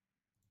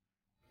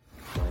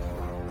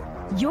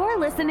You're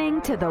listening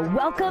to the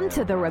Welcome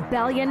to the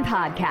Rebellion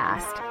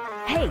podcast.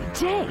 Hey,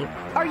 Jay,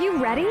 are you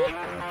ready?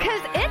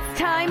 Because it's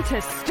time to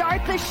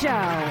start the show.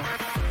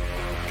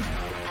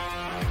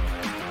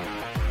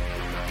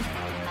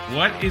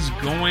 What is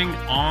going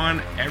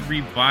on,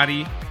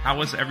 everybody?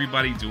 How is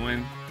everybody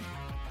doing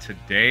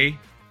today?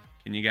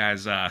 Can you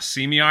guys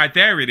see me? All right,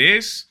 there it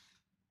is.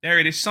 There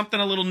it is. Something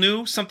a little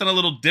new, something a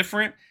little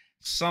different,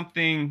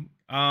 something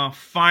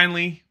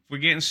finally we're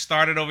getting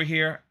started over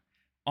here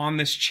on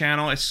this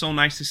channel. It's so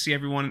nice to see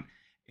everyone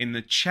in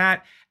the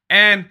chat.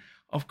 And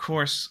of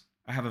course,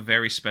 I have a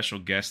very special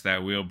guest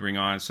that we'll bring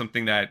on,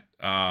 something that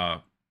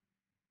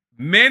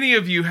many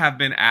of you have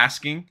been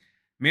asking.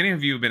 Many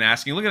of you have been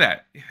asking. Look at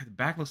that. The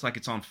back looks like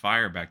it's on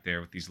fire back there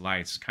with these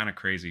lights. It's kind of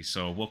crazy.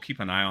 So we'll keep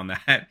an eye on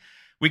that.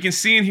 We can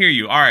see and hear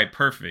you. All right,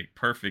 perfect.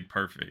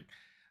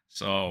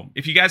 So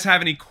if you guys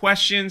have any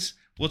questions,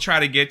 we'll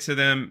try to get to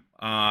them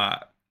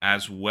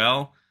as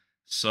well.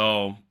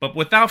 So, but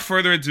without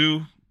further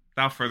ado,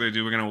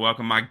 we're going to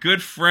welcome my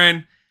good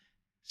friend,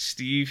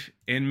 Steve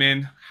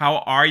Inman. How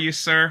are you,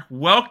 sir?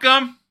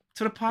 Welcome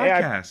to the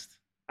podcast.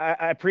 Hey,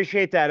 I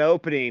appreciate that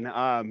opening,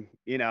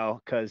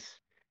 because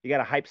you got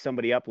to hype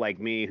somebody up like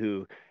me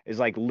who is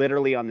like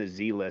literally on the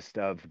Z list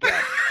of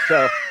guests.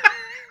 So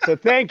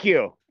thank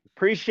you.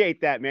 Appreciate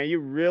that, man. You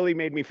really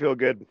made me feel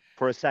good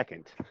for a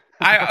second.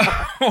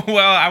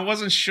 I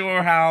wasn't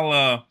sure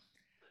how,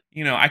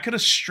 I could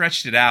have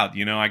stretched it out.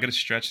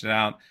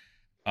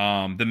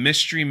 The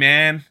mystery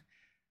man,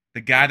 the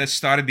guy that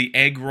started the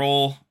egg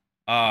roll,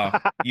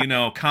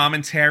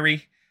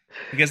 commentary,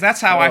 because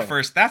that's how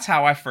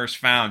I first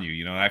found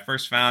you. I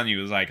first found you.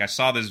 It was like, I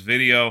saw this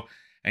video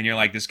and you're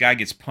like, this guy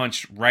gets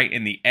punched right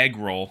in the egg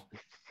roll.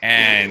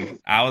 And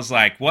I was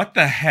like, what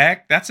the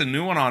heck? That's a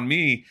new one on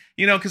me,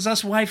 because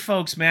us white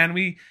folks, man,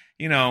 we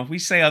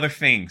say other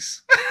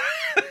things.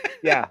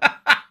 Yeah.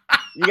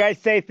 You guys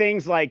say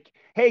things like,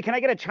 hey, can I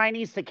get a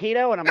Chinese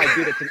taquito? And I'm like,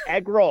 dude, it's an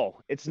egg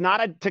roll. It's not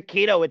a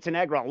taquito. It's an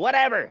egg roll.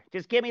 Whatever.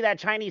 Just give me that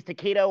Chinese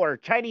taquito or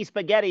Chinese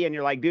spaghetti. And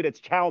you're like, dude, it's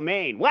chow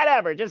mein.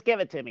 Whatever. Just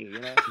give it to me.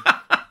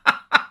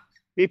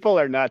 People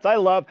are nuts. I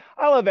love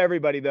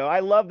everybody, though. I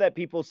love that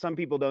some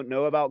people don't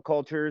know about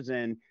cultures.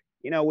 And,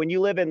 when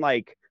you live in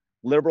like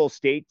liberal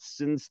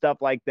states and stuff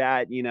like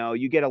that,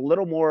 you get a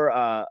little more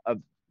of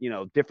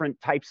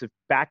different types of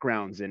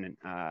backgrounds and,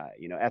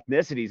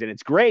 ethnicities. And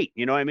it's great.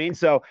 You know what I mean?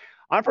 So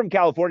I'm from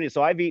California,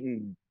 so I've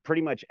eaten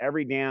pretty much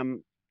every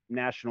damn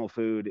national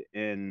food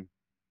in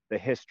the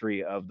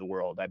history of the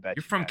world. I bet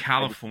you're from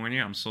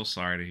California. I'm so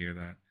sorry to hear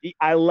that.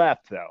 I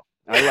left, though.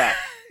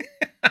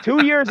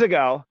 2 years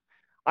ago.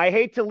 I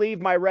hate to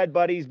leave my red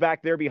buddies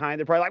back there behind.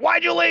 They're probably like,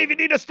 why'd you leave? You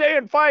need to stay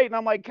and fight. And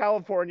I'm like,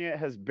 California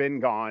has been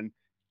gone.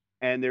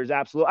 And there's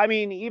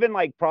even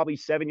like probably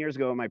 7 years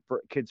ago when my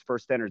kids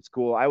first entered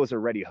school, I was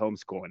already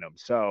homeschooling them.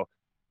 So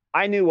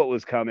I knew what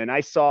was coming.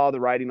 I saw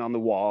the writing on the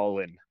wall,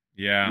 and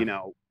yeah,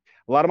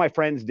 a lot of my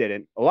friends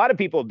didn't. A lot of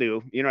people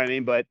do, you know what I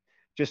mean? But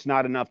just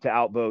not enough to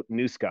outvote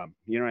New Scum,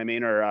 you know what I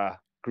mean? Or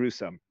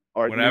Gruesome,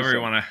 or whatever Newsome.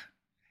 You want to.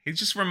 He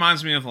just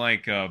reminds me of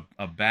like a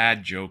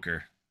bad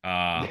Joker.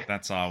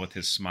 That's all, with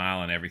his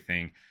smile and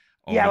everything.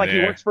 Yeah, like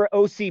there. He works for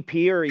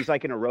OCP, or he's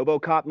like in a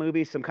RoboCop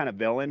movie, some kind of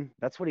villain.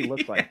 That's what he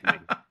looks like to me.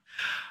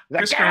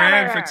 Chris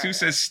Coran for 2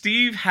 says,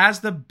 Steve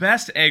has the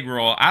best egg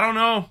roll. I don't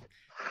know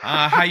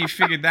how you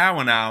figured that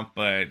one out,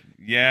 but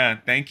yeah,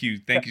 thank you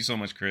so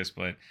much, Chris.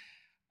 But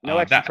no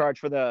extra charge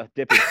for the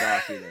dipping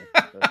sauce either.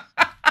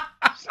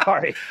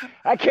 Sorry,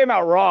 that came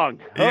out wrong.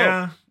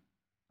 Yeah,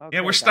 okay,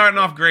 yeah, we're starting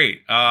off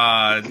great.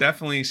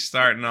 Definitely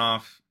starting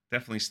off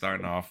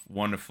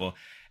wonderful.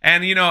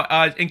 And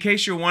in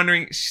case you're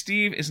wondering,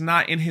 Steve is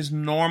not in his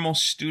normal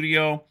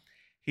studio.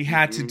 He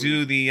had to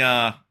do the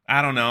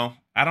I don't know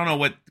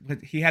what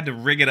he had to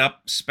rig it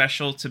up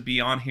special to be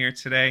on here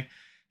today.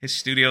 His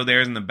studio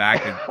there is in the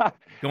back,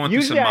 going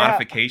through some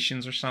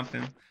modifications or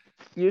something.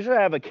 Usually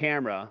I have a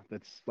camera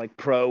that's like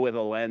pro with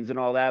a lens and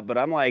all that, but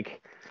I'm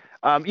like,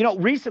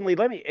 recently,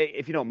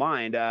 if you don't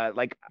mind, I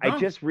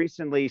just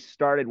recently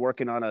started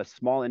working on a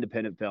small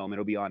independent film.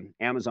 It'll be on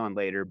Amazon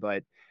later,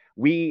 but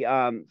we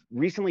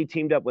recently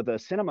teamed up with a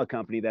cinema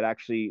company that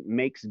actually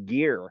makes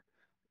gear.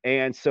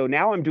 And so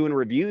now I'm doing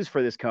reviews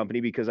for this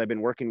company because I've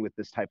been working with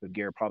this type of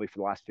gear probably for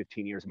the last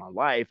 15 years of my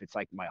life. It's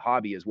like my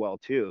hobby as well,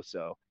 too.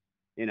 So,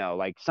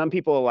 like some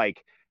people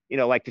like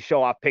to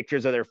show off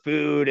pictures of their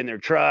food and their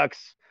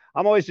trucks.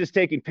 I'm always just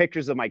taking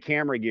pictures of my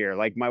camera gear.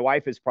 Like my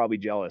wife is probably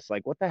jealous.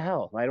 Like, what the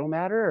hell? I don't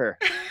matter? Or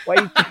why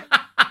you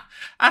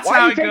That's why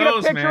how are you it taking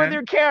goes, a picture man. with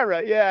your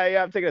camera?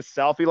 Yeah. I'm taking a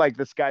selfie like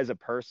this guy's a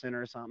person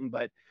or something.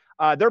 But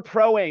they're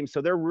Pro-Aim, so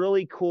they're a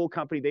really cool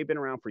company. They've been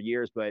around for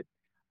years, but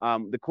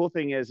the cool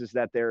thing is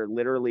that they're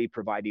literally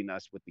providing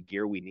us with the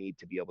gear we need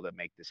to be able to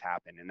make this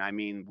happen. And I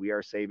mean, we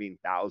are saving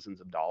thousands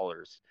of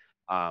dollars.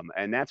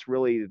 And that's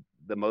really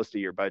the most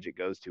of your budget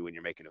goes to when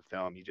you're making a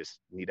film. You just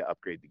need to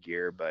upgrade the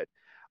gear. But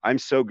I'm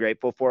so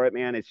grateful for it,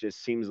 man. It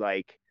just seems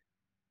like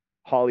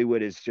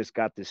Hollywood has just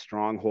got this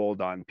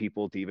stronghold on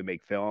people to even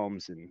make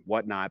films and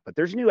whatnot. But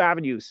there's new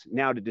avenues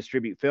now to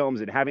distribute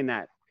films, and having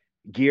that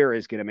gear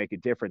is going to make a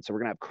difference. So we're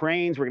going to have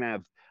cranes. We're going to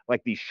have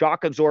like these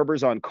shock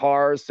absorbers on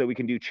cars so we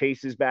can do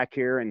chases back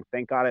here. And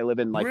thank God I live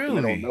in like the middle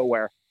of Really?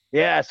 nowhere.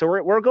 Yeah. So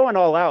we're going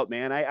all out,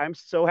 man. I'm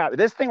so happy.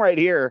 This thing right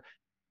here,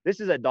 this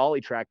is a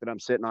dolly track that I'm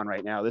sitting on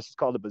right now. This is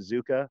called a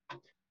bazooka,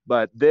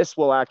 but this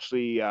will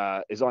actually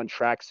is on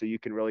track. So you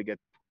can really get,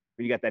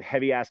 when you got that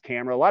heavy ass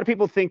camera. A lot of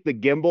people think the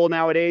gimbal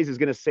nowadays is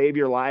going to save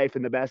your life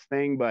and the best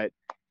thing, but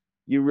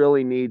you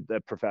really need the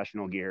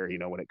professional gear, you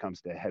know, when it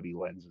comes to heavy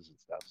lenses and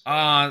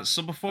stuff.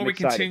 So before I'm we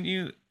excited.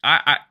 continue,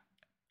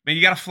 man,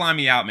 you got to fly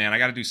me out, man. I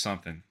got to do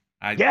something.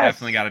 I Yes.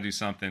 definitely got to do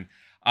something.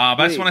 But I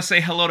just Please. want to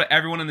say hello to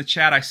everyone in the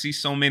chat. I see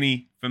so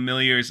many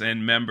familiars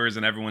and members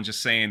and everyone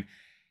just saying,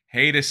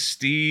 hey to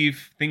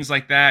Steve, things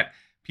like that.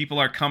 People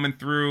are coming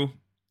through.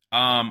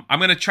 I'm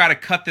going to try to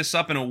cut this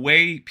up in a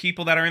way,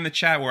 people that are in the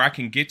chat, where I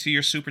can get to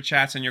your super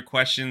chats and your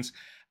questions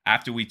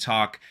after we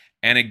talk.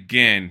 And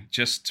again,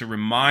 just to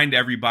remind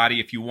everybody,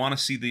 if you want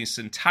to see this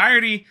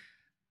entirety,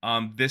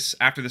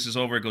 after this is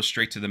over, it goes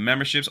straight to the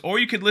memberships, or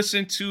you could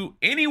listen to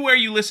anywhere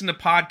you listen to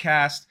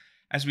podcasts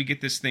as we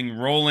get this thing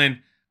rolling.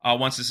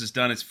 Once this is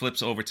done, it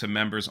flips over to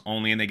members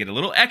only, and they get a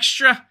little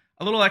extra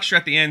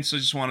at the end. So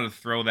just wanted to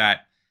throw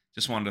that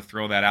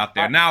out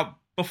there. Now,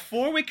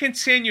 before we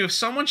continue, if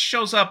someone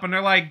shows up and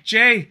they're like,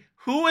 Jay,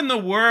 who in the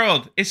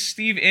world is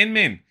Steve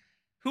Inman?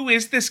 Who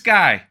is this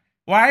guy?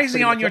 Why is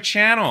he on your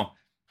channel?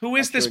 Who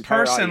is this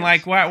person?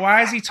 Like,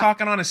 why is he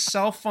talking on his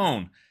cell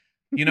phone?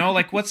 You know,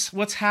 like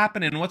what's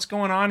happening? What's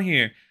going on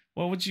here?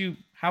 How would you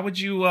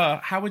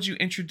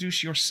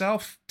introduce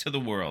yourself to the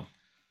world?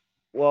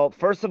 Well,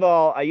 first of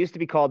all, I used to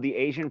be called the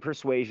Asian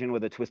Persuasion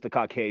with a twist of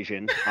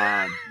Caucasian.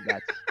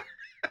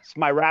 It's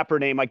my rapper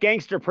name, my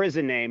gangster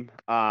prison name.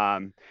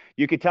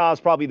 You could tell I was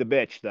probably the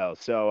bitch though,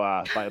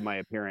 so by my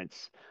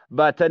appearance.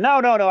 But no.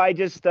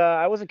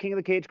 I was a King of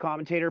the Cage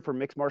commentator for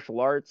mixed martial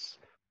arts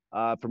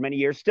for many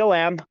years. Still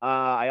am.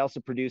 I also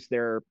produced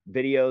their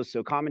videos,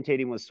 so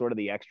commentating was sort of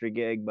the extra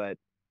gig. But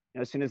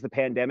as soon as the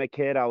pandemic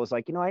hit, I was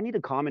like, I need to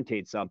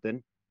commentate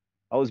something.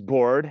 I was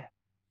bored.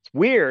 It's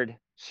weird,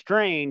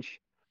 strange.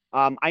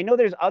 I know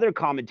there's other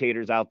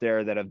commentators out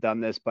there that have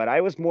done this, but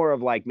I was more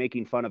of like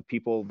making fun of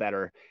people that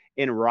are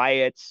in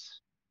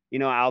riots,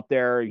 out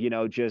there,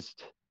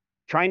 just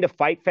trying to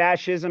fight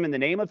fascism in the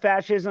name of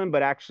fascism,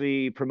 but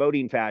actually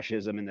promoting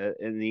fascism in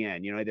the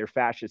end. They're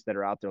fascists that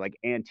are out there like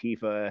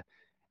Antifa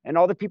and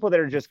all the people that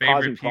are just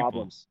causing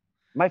problems.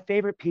 My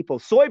favorite people,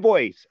 soy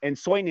boys and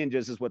soy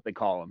ninjas is what they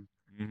call them.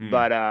 Mm-hmm.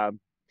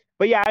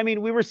 But yeah, I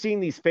mean, we were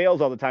seeing these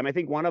fails all the time. I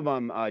think one of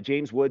them,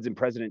 James Woods and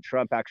President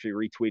Trump actually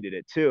retweeted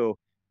it too.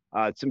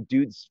 Some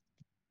dude's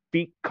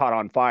feet caught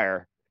on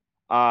fire.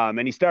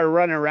 And he started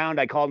running around.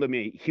 I called him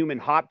a human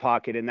hot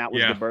pocket, and that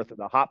was the birth of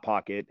the hot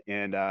pocket.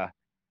 And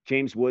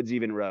James Woods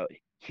even wrote,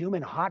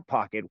 human hot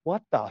pocket?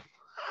 What the?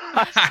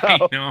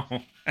 I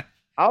know.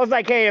 I was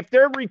like, hey, if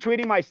they're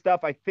retweeting my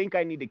stuff, I think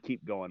I need to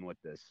keep going with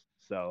this.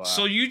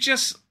 So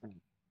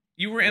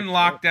you were in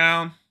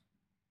lockdown,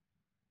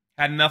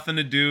 had nothing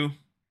to do.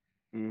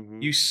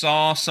 Mm-hmm. You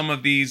saw some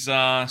of these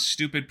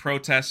stupid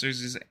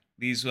protesters.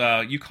 These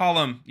you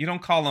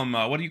don't call them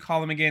what do you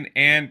call them again?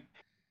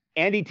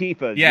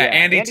 Anti-Tifa. Yeah,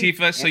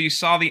 Anti-Tifa. So you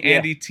saw the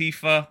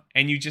Anti-Tifa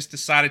and you just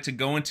decided to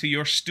go into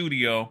your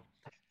studio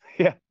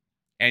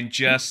and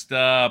just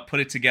put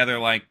it together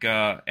like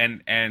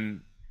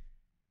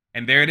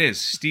and there it is.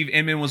 Steve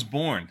Inman was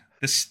born.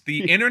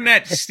 The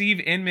internet Steve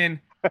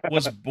Inman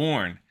was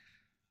born.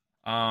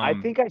 I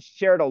think I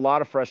shared a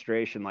lot of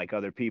frustration like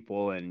other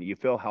people, and you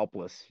feel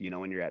helpless,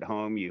 when you're at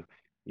home. You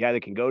either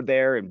can go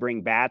there and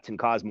bring bats and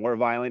cause more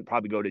violence,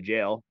 probably go to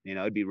jail.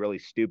 It'd be really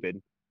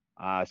stupid.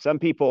 Some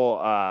people,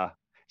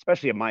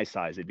 especially at my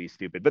size, it'd be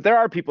stupid. But there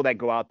are people that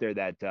go out there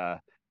that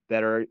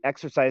are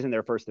exercising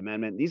their First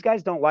Amendment. These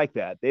guys don't like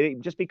that.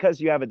 Just because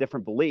you have a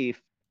different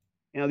belief,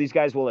 these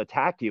guys will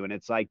attack you. And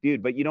it's like,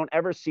 dude, but you don't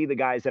ever see the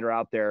guys that are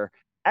out there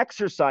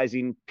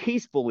exercising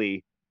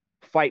peacefully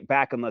fight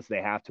back unless they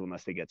have to,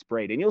 unless they get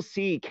sprayed. And you'll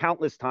see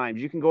countless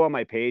times. You can go on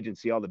my page and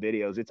see all the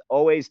videos. It's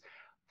always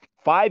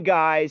 5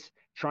 guys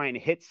trying to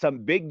hit some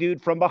big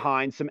dude from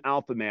behind, some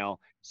alpha male.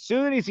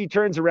 Soon as he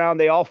turns around,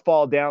 they all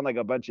fall down like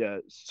a bunch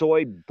of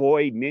soy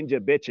boy ninja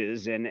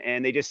bitches,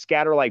 and they just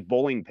scatter like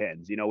bowling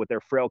pins, with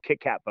their frail Kit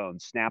Kat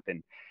bones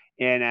snapping.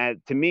 And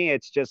to me,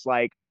 it's just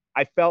like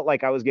I felt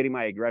like I was getting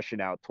my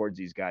aggression out towards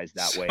these guys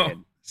that way,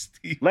 and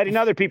Steve, letting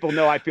other people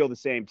know I feel the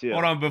same too.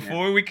 Hold on,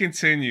 before we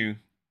continue,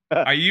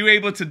 are you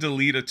able to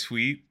delete a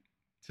tweet?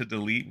 To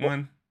delete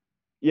one?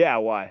 Yeah,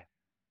 why?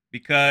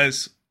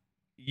 Because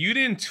you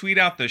didn't tweet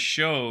out the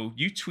show,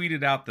 you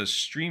tweeted out the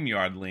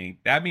StreamYard link.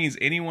 That means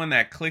anyone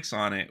that clicks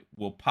on it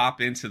will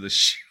pop into the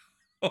show.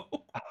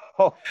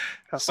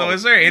 So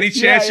is there any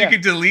chance you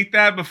could delete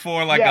that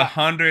before like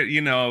 100,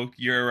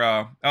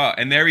 you're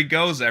and there he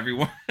goes,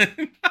 everyone.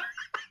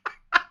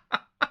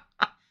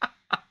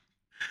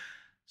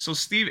 So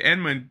Steve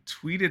Inman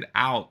tweeted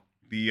out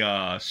the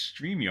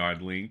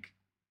StreamYard link,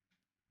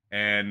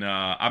 and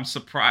I'm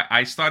surprised.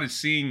 I started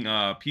seeing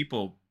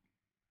people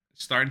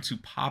starting to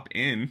pop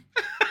in.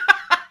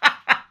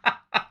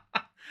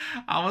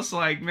 I was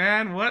like,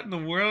 man, what in the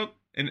world?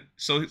 And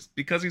so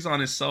because he's on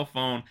his cell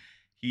phone,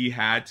 he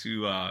had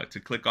to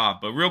click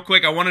off. But real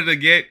quick, I wanted to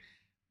get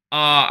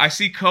I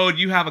see Code,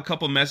 you have a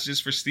couple messages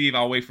for Steve.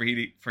 I'll wait for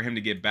him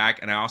to get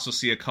back. And I also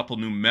see a couple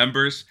new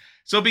members.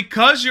 So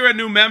because you're a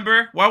new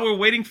member, while we're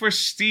waiting for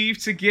Steve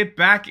to get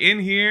back in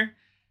here,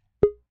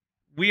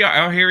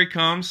 oh, here he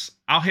comes.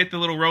 I'll hit the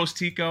little Rose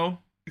Tico.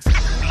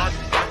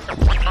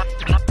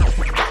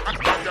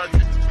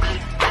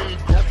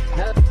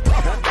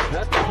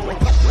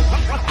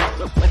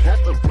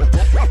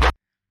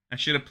 I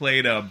should have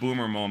played a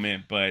Boomer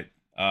moment, but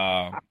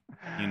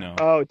you know.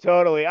 Oh,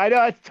 totally. I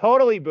know, it's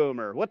totally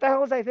Boomer. What the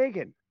hell was I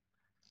thinking?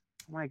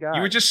 Oh my God.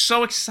 You were just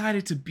so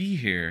excited to be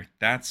here.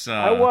 That's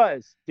I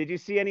was. Did you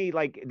see any,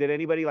 did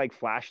anybody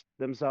flash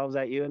themselves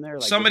at you in there?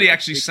 Somebody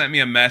actually sent me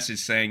a message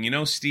saying,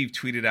 Steve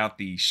tweeted out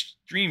the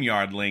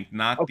StreamYard link,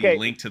 not the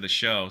link to the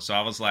show. So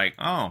I was like,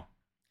 oh.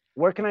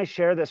 Where can I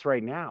share this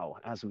right now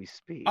as we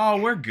speak? Oh,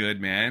 we're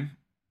good, man.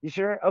 You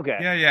sure? Okay.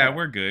 Yeah,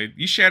 we're good.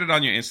 You shared it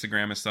on your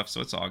Instagram and stuff,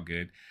 so it's all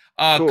good.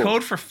 Cool.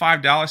 Code for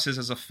 $5 says,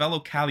 as a fellow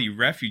Cali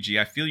refugee,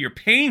 I feel your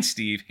pain,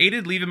 Steve.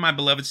 Hated leaving my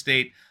beloved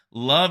state.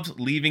 Loved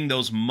leaving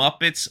those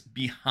Muppets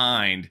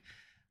behind.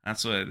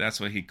 That's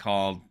what he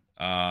called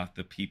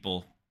the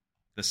people,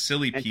 the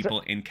silly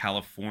people in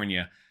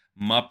California,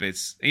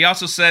 Muppets. He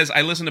also says,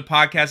 I listen to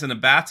podcasts in a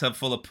bathtub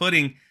full of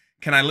pudding.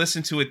 Can I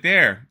listen to it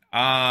there?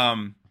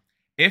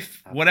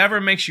 If whatever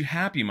makes you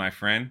happy, my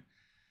friend.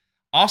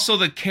 Also,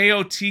 the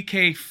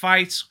KOTK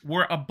fights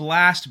were a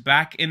blast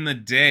back in the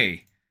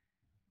day.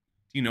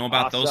 Do you know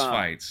about those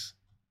fights?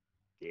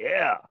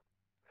 Yeah.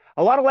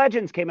 A lot of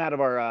legends came out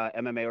of our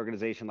MMA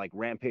organization, like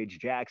Rampage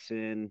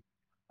Jackson,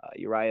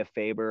 Uriah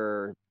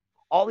Faber.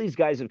 All these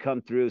guys have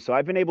come through. So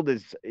I've been able to,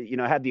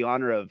 had the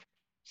honor of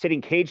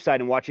sitting cage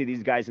side and watching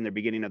these guys in the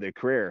beginning of their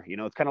career.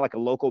 It's kind of like a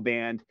local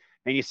band,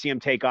 and you see them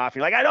take off.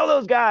 And you're like, I know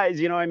those guys,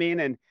 you know what I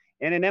mean? And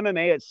in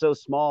MMA, it's so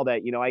small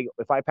that,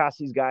 if I pass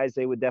these guys,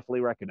 they would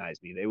definitely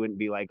recognize me. They wouldn't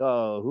be like,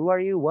 oh, who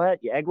are you? What?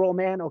 You egg roll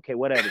man? Okay,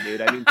 whatever,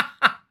 dude. I mean,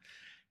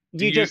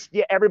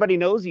 everybody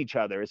knows each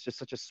other. It's just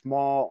such a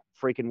small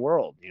freaking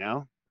world,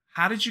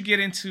 How did you get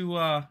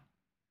into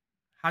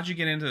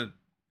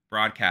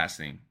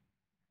broadcasting?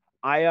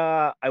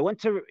 I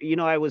went to,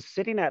 I was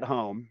sitting at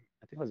home.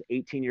 I think I was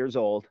 18 years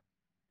old.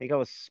 I think I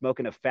was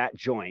smoking a fat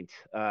joint,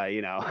 trying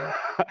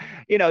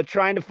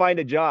to find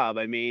a job.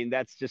 I mean,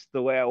 that's just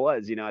the way I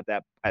was,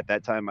 at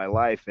that time in my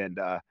life. And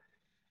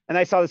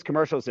I saw this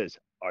commercial that says,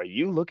 are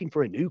you looking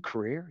for a new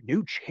career,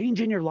 new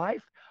change in your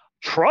life?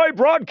 Try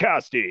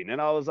broadcasting.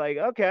 And I was like,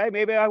 okay,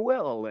 maybe I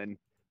will. And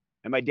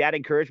my dad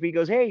encouraged me. He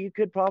goes, hey, you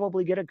could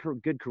probably get a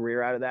good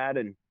career out of that.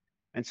 And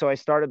so I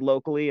started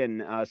locally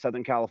in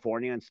Southern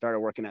California and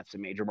started working at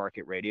some major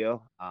market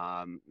radio.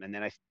 And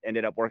then I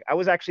ended up I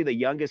was actually the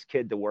youngest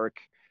kid to work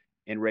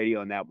in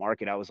radio in that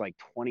market. I was like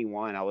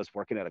 21. I was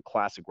working at a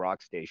classic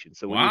rock station.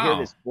 So when you hear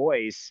this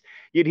voice,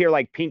 you'd hear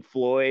like Pink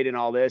Floyd and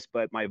all this,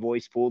 but my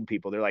voice fooled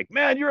people. They're like,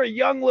 man, you're a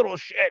young little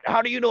shit.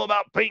 How do you know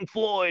about Pink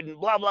Floyd and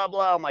blah, blah,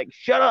 blah. I'm like,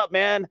 shut up,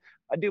 man.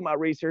 I do my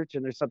research,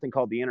 and there's something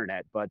called the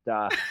internet, but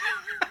I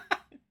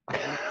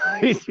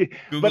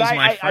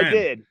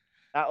did.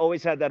 I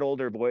always had that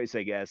older voice,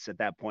 I guess, at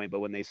that point.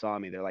 But when they saw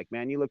me, they're like,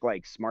 man, you look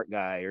like Smart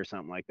Guy or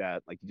something like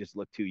that. Like, you just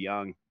look too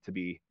young to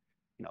be,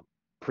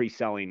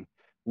 pre-selling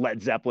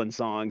Led Zeppelin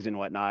songs and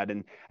whatnot.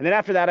 And then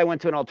after that, I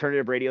went to an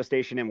alternative radio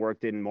station and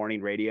worked in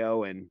morning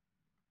radio. And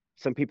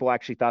some people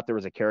actually thought there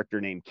was a character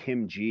named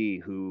Kim G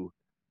who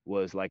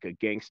was like a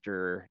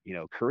gangster,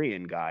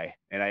 Korean guy.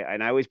 And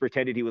I always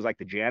pretended he was like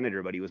the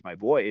janitor, but he was my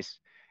voice.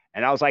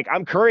 And I was like,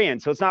 I'm Korean,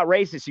 so it's not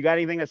racist. You got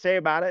anything to say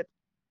about it?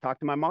 Talk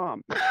to my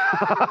mom.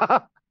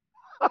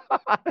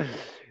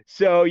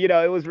 So,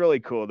 it was really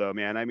cool though,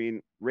 man. I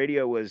mean,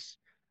 radio was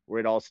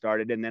where it all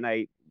started. And then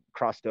I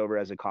crossed over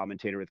as a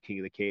commentator with King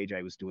of the Cage.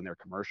 I was doing their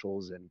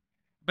commercials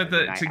to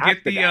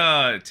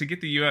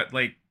get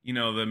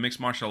the mixed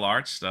martial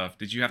arts stuff,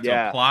 did you have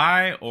to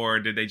apply, or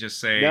did they just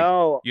say,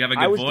 no, you have a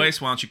good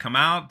voice, why don't you come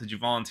out? Did you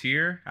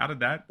volunteer? How did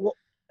that? Well,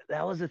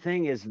 that was the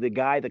thing, is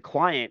the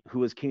client who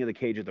was King of the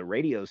Cage at the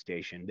radio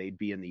station, they'd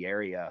be in the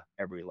area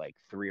every like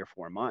 3 or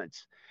 4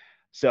 months.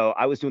 So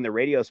I was doing the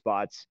radio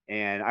spots,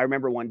 and I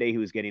remember one day he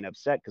was getting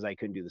upset because I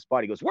couldn't do the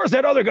spot. He goes, where's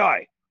that other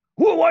guy?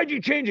 Why'd you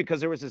change it? Because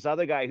there was this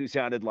other guy who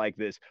sounded like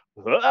this.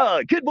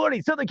 Good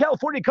morning, Southern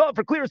California, call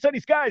for clear sunny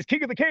skies.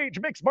 King of the Cage,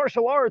 mixed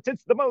martial arts.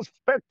 It's the most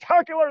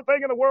spectacular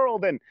thing in the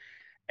world.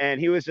 And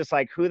he was just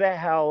like, who the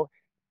hell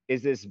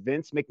is this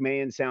Vince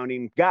McMahon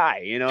sounding guy?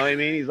 You know what I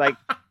mean? He's like,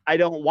 I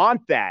don't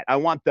want that. I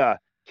want the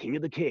King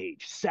of the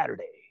Cage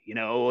Saturday,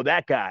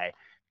 that guy.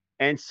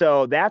 And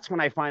so that's when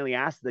I finally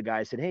asked the guy,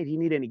 I said, hey, do you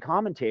need any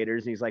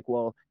commentators? And he's like,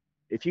 well,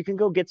 if you can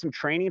go get some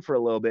training for a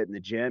little bit in the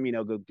gym,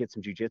 go get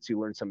some jujitsu,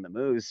 learn some of the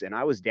moves. And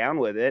I was down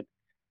with it,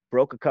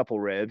 broke a couple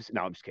ribs.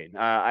 No, I'm just kidding.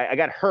 I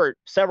got hurt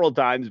several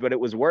times, but it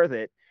was worth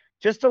it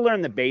just to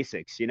learn the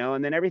basics,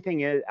 and then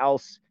everything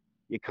else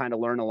you kind of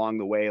learn along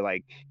the way,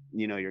 like,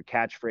 your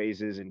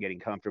catchphrases and getting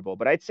comfortable.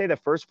 But I'd say the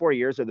first 4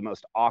 years are the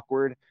most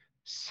awkward,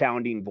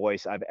 sounding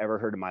voice I've ever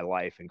heard in my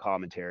life in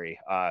commentary.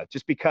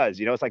 Just because,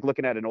 it's like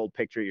looking at an old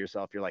picture of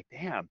yourself. You're like,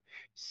 damn,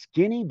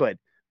 skinny, but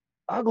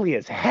ugly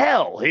as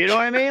hell. You know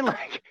what I mean?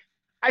 Like,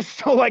 I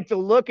still like to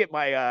look at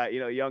my,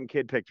 young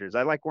kid pictures.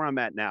 I like where I'm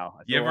at now.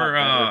 I You feel a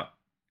lot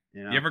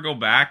better, you ever go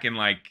back and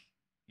like,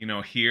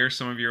 hear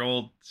some of your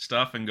old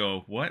stuff and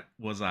go, what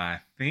was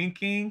I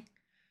thinking?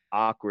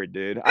 Awkward,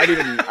 dude. I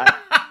didn't even.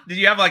 Did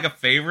you have like a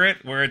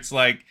favorite where it's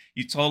like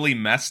you totally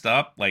messed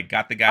up, like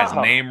got the guy's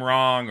name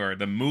wrong or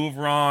the move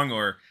wrong,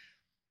 or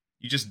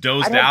you just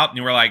dozed out and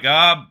you were like,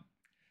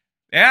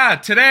 yeah,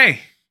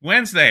 today,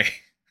 Wednesday.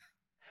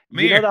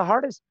 The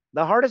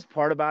hardest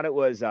part about it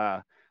was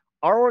our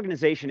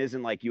organization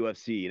isn't like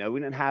UFC. We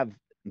didn't have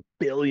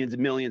billions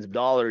and millions of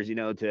dollars,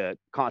 to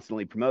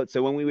constantly promote.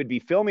 So when we would be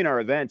filming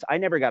our events, I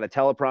never got a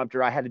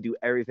teleprompter. I had to do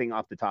everything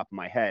off the top of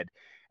my head.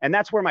 And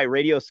that's where my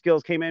radio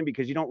skills came in,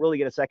 because you don't really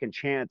get a second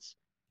chance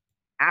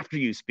after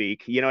you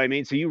speak, you know what I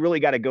mean? So you really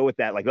got to go with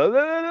that, like,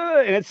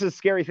 and it's a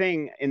scary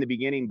thing in the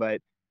beginning, but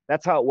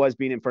that's how it was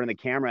being in front of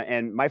the camera.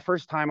 And my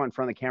first time on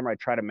front of the camera, I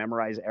tried to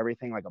memorize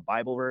everything like a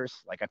Bible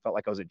verse. Like I felt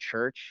like I was in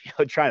church,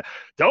 trying to,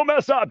 don't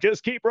mess up,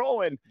 just keep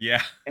rolling.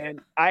 Yeah. And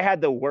I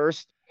had the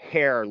worst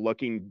hair,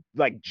 looking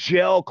like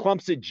gel,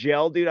 clumps of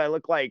gel, dude. I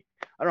look like,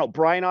 I don't know,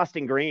 Brian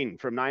Austin Green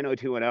from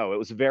 90210. It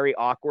was very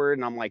awkward.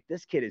 And I'm like,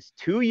 this kid is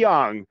too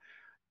young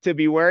to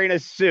be wearing a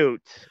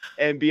suit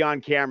and be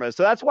on camera.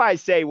 So that's why I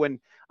say when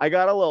I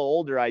got a little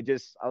older, I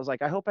was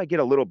like, I hope I get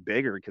a little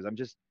bigger, because I'm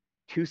just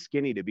too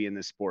skinny to be in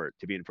this sport,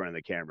 to be in front of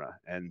the camera.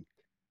 And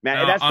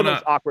man, that's the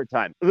most awkward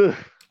time.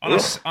 On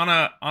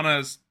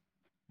a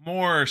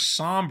more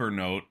somber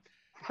note,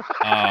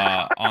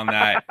 on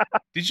that,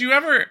 did you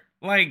ever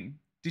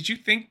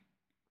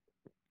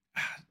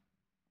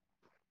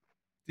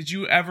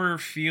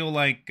feel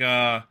like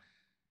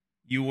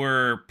you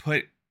were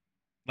put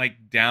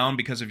like down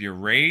because of your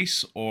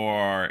race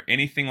or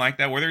anything like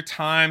that? Were there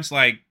times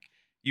like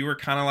you were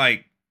kind of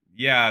like,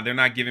 yeah, they're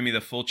not giving me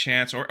the full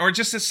chance, or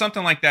just as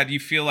something like that? Do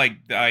you feel like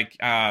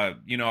I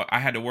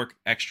had to work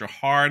extra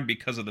hard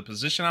because of the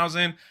position I was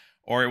in,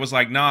 or it was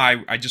like, nah,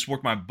 I just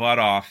worked my butt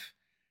off,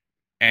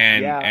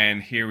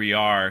 and here we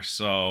are.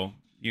 So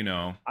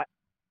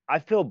I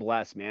feel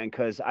blessed, man,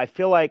 because I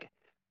feel like,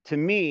 to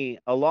me,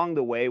 along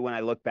the way, when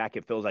I look back,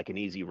 it feels like an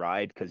easy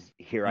ride, because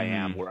here I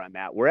am, where I'm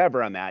at,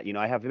 wherever I'm at.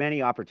 I have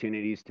many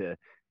opportunities to,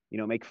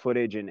 make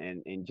footage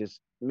and just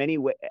many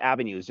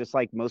avenues, just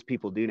like most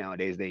people do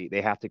nowadays.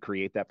 They have to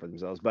create that for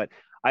themselves. But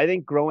I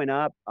think growing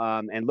up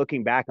and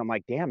looking back, I'm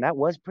like, damn, that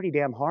was pretty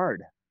damn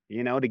hard,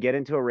 to get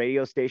into a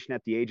radio station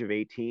at the age of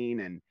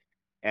 18. And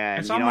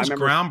it's almost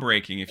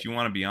groundbreaking, if you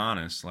want to be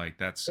honest. Like,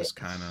 that's just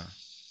kind of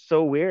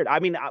so weird. I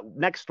mean,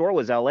 next door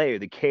was LA,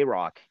 the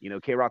K-Rock.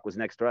 K-Rock was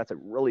next door. That's a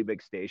really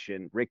big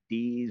station, Rick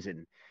D's,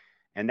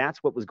 and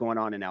that's what was going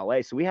on in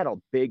LA. So we had a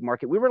big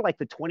market. We were like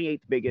the 28th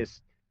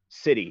biggest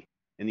city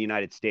in the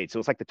United States. So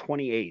it's like the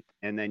 28th.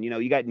 And then,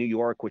 you got New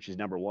York, which is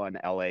number 1,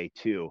 LA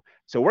 2.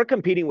 So we're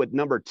competing with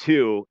number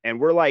 2, and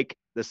we're like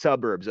the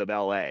suburbs of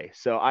LA.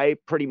 So I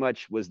pretty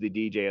much was the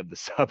DJ of the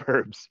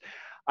suburbs.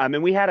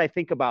 And we had, I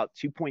think, about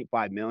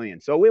 2.5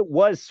 million. So it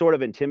was sort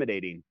of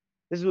intimidating.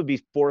 This would be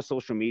before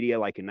social media,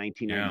 like in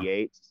 1998.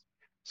 Yeah.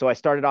 So I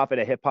started off at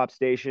a hip hop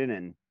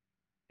station,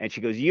 and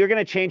she goes, "You're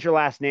going to change your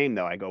last name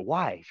though." I go,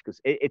 "Why?" She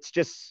goes,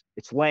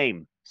 it's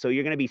lame. So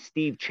you're going to be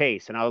Steve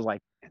Chase. And I was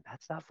like,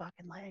 that's not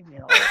fucking lame.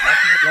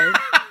 That's not lame.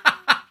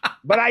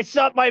 But I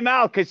shut my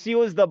mouth, because she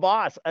was the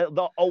boss.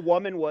 A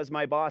woman was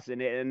my boss.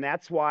 And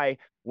that's why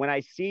when I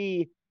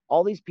see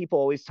all these people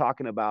always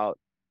talking about,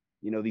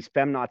 these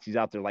feminazis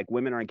out there, like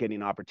women aren't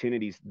getting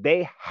opportunities,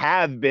 they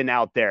have been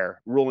out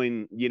there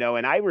ruling,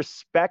 and I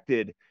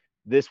respected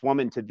this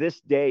woman to this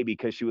day,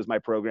 because she was my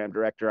program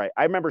director.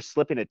 I remember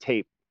slipping a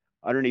tape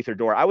underneath her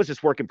door. I was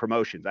just working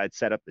promotions. I'd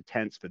set up the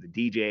tents for the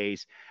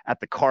DJs at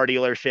the car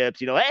dealerships,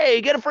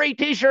 hey, get a free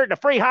t-shirt and a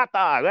free hot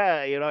dog.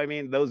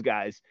 Those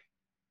guys.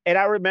 And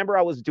I remember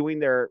I was doing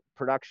their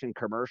production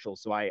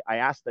commercials. So I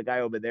asked the guy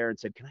over there and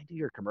said, "Can I do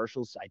your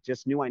commercials?" I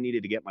just knew I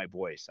needed to get my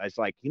voice. I was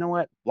like, you know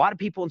what? A lot of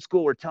people in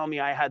school were telling me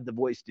I had the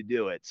voice to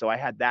do it. So I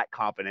had that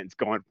confidence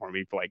going for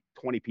me, for like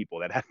 20 people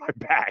that had my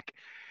back.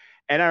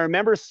 And I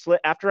remember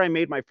after I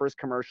made my first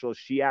commercial,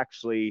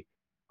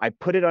 I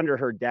put it under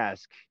her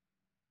desk,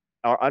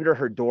 or under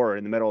her door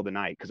in the middle of the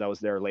night, because I was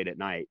there late at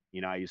night.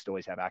 I used to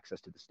always have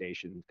access to the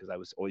station because I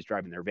was always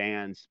driving their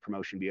vans,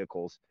 promotion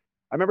vehicles.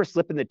 I remember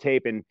slipping the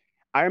tape, and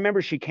I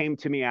remember she came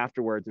to me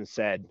afterwards and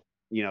said,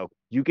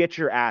 "You get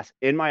your ass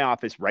in my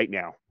office right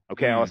now."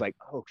 Okay. I was like,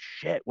 oh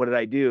shit, what did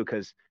I do?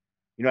 Because,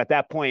 at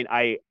that point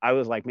I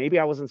was like, maybe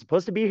I wasn't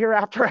supposed to be here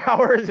after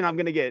hours and I'm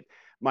going to get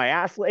my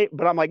ass late,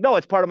 but I'm like, no,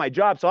 it's part of my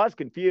job. So I was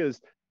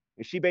confused.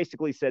 And she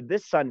basically said,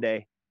 "This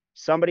Sunday,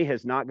 somebody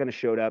has not going to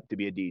show up to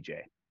be a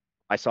DJ.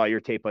 I saw your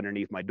tape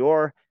underneath my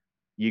door.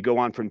 You go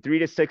on from 3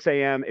 to 6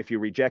 a.m. If you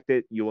reject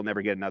it, you will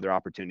never get another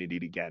opportunity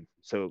again.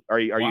 So are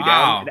you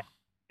down?"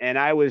 And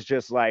I was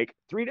just like,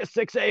 3 to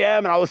 6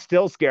 a.m. And I was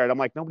still scared. I'm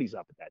like, nobody's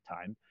up at that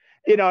time.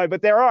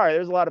 But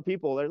there's a lot of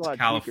people. There's a lot of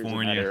California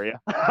in that area.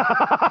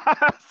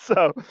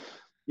 So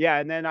Yeah.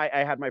 And then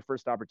I had my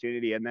first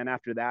opportunity. And then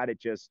after that,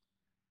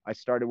 I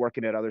started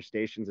working at other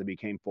stations and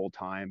became full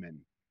time. And,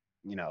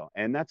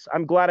 and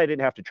I'm glad I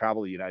didn't have to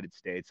travel the United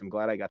States. I'm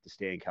glad I got to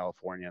stay in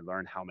California and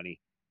learn how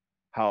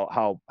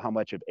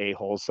much of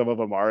a-holes some of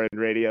them are in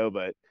radio,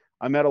 but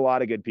I met a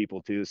lot of good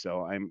people too.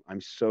 So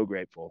I'm so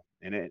grateful.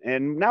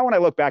 And now when I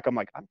look back, I'm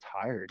like, I'm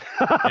tired.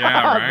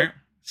 Yeah, right.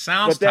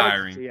 Sounds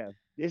tiring. Yeah,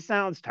 it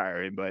sounds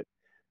tiring, but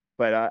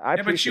I yeah, but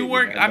you appreciate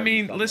work. man, I letting me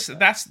mean, talk about listen,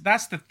 that.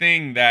 that's the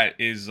thing that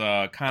is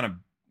kind of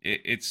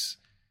it's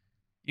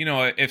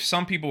if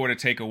some people were to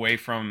take away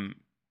from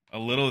a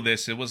little of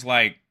this, it was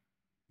like,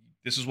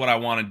 this is what I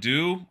want to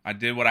do. I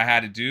did what I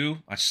had to do.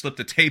 I slipped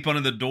the tape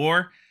under the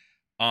door.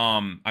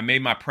 I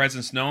made my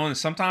presence known. And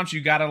sometimes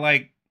you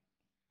gotta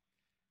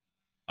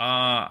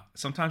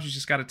sometimes you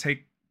just gotta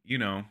take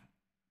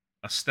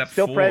a step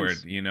Still forward,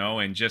 friends.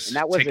 and just And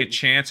that was take a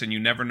chance, and you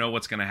never know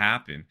what's gonna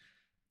happen.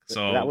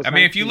 So that was I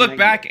mean, if you look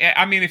 1990.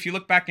 back, if you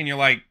look back and you're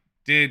like,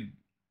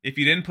 if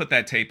you didn't put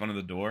that tape under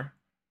the door,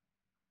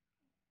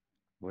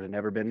 Would have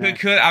never been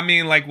there. I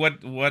mean, like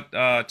what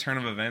turn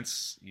of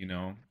events,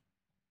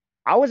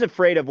 I was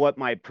afraid of what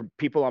my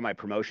people on my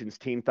promotions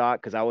team thought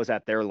because I was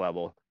at their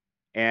level.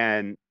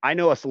 And I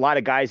know a lot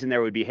of guys in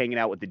there would be hanging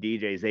out with the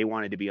DJs. They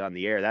wanted to be on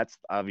the air. That's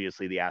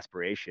obviously the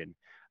aspiration.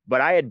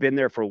 But I had been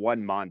there for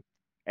 1 month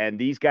and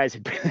these guys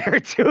had been there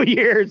 2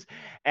 years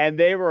and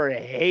they were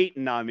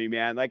hating on me,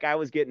 man. Like I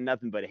was getting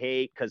nothing but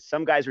hate because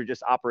some guys were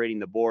just operating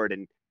the board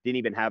and didn't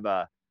even have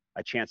a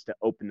chance to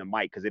open the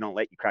mic because they don't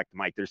let you crack the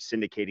mic. They're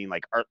syndicating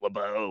like Art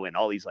LeBeau and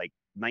all these like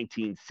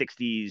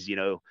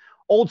 1960s,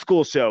 old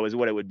school show is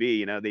what it would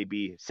be. They'd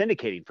be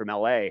syndicating from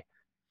LA.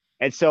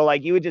 And so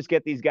like you would just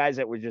get these guys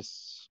that were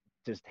just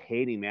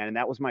hating, man. And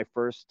that was my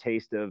first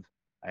taste of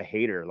a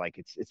hater. Like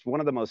it's one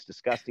of the most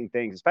disgusting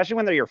things, especially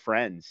when they're your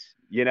friends,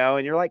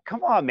 and you're like,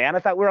 come on, man. I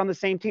thought we were on the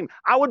same team.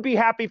 I would be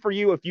happy for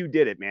you if you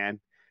did it, man.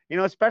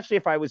 Especially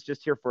if I was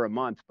just here for a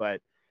month, but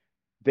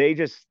they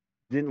just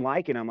didn't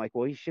like it. I'm like,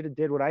 well, you should have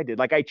did what I did.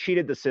 Like I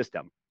cheated the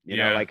system,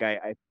 Yeah. like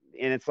I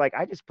and it's like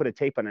I just put a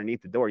tape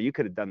underneath the door. You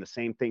could have done the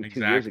same thing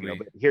 2 years ago,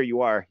 Exactly. but here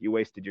you are. You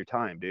wasted your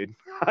time, dude.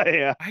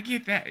 Yeah, I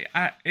get that.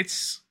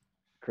 It's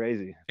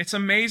crazy. It's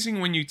amazing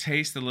when you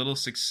taste a little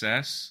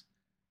success.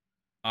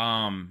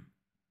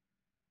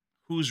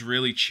 Who's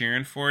really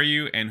cheering for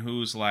you and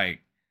who's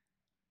like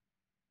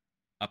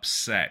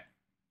upset,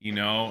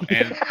 and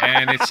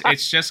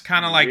it's just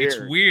kind of like it's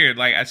weird.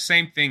 Like a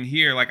same thing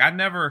here. Like I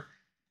never,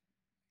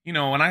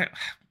 when I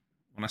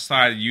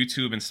started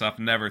YouTube and stuff,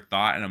 never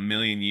thought in a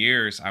million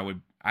years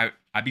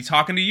I'd be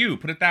talking to you.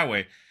 Put it that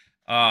way.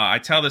 I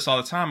tell this all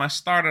the time. I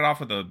started off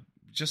with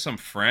just some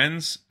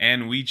friends,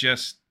 and we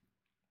just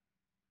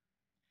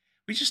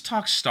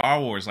talked Star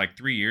Wars like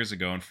 3 years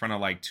ago in front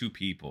of like 2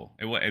 people.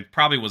 It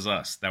probably was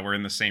us that were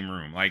in the same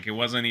room. Like it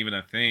wasn't even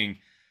a thing,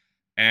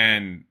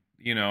 and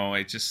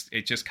it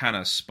just kind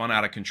of spun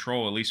out of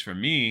control. At least for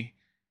me,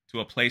 to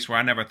a place where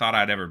I never thought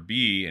I'd ever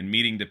be, and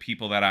meeting the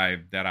people that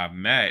I've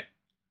met.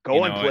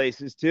 Going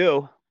places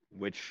too,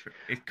 which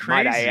it's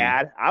crazy. Might I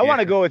add? I want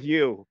to go with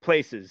you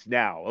places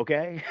now.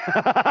 Okay,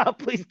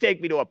 please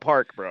take me to a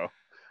park, bro.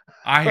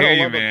 I hear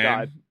you,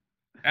 man.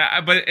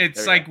 But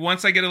it's like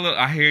once I get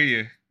I hear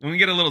you. When we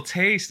get a little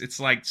taste, it's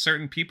like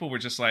certain people were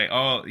just like,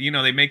 oh,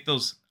 they make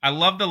those. I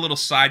love the little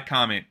side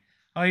comment.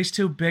 Oh, he's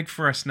too big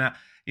for us now.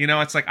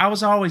 It's like I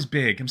was always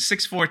big. I'm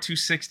 6'4",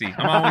 260.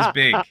 I'm always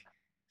big.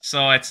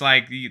 So it's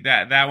like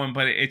that one,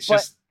 but it's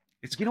just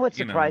it's. What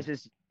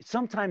surprises?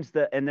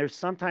 There's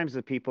sometimes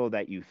the people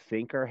that you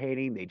think are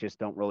hating, they just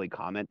don't really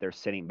comment. They're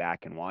sitting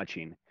back and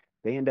watching.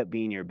 They end up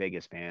being your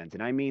biggest fans,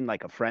 and I mean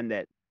like a friend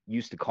that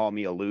used to call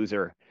me a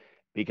loser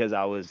because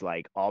I was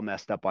like all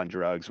messed up on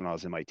drugs when I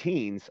was in my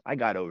teens. I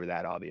got over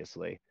that,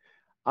 obviously.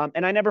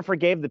 And I never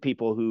forgave the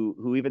people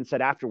who even said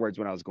afterwards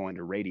when I was going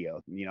to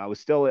radio, I was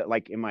still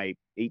like in my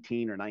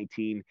 18 or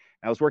 19.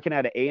 I was working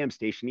at an AM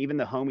station. Even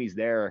the homies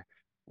there,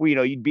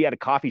 well, you'd be at a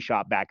coffee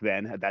shop back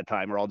then at that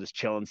time. We're all just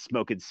chilling,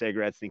 smoking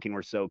cigarettes, thinking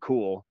we're so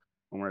cool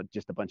when we're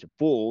just a bunch of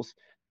fools.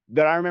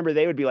 That I remember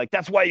they would be like,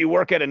 that's why you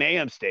work at an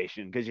AM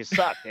station, because you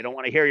suck. They don't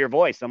want to hear your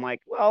voice. I'm like,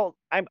 well,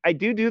 I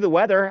do the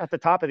weather at the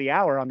top of the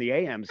hour on the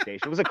AM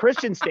station. It was a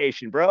Christian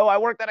station, bro. I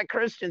worked at a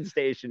Christian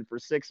station for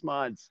 6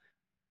 months.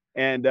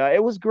 And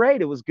it was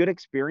great. It was good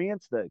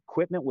experience. The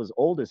equipment was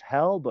old as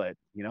hell, but,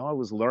 I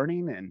was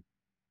learning.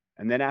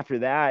 And then after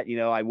that,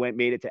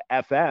 made it to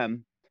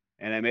FM,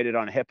 and I made it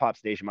on a hip hop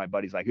station. My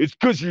buddy's like, it's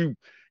because your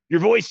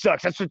voice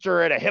sucks. That's what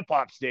you're at a hip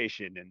hop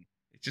station. And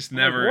it just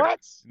never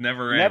ends.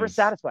 Never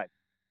satisfied.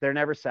 They're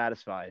never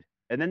satisfied.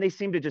 And then they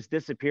seem to just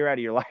disappear out of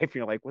your life. And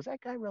you're like, was that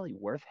guy really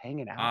worth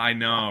hanging out with? I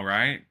know,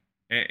 right?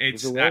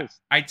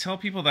 I tell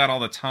people that all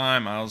the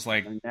time. I was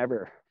like,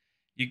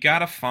 you got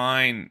to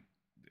find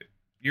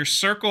your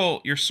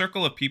circle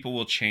of people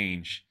will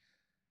change.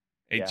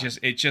 It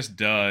just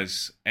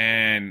does.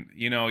 And,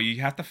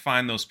 you have to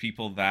find those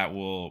people that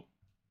will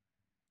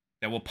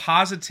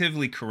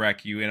positively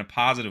correct you in a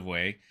positive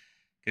way.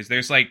 Because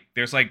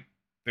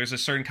there's a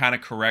certain kind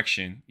of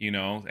correction,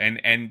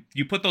 and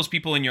you put those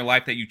people in your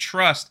life that you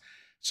trust,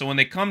 So when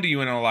they come to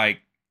you and are like,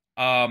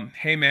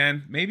 hey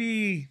man,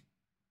 maybe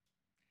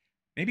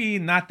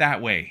not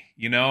that way,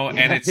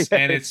 and it's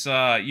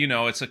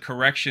it's a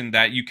correction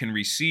that you can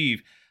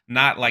receive,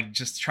 not like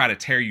just try to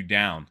tear you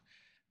down.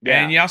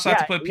 Yeah. And you also have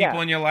to put people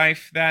yeah. in your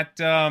life that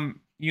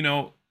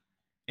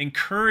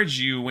encourage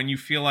you when you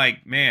feel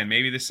like, man,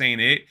 maybe this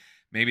ain't it.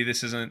 Maybe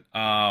this isn't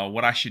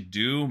what I should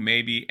do.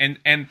 Maybe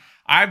and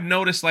I've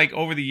noticed, like,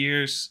 over the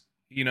years,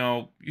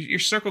 your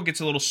circle gets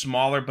a little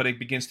smaller, but it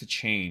begins to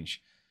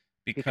change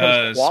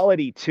because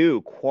quality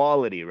too,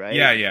 quality, right?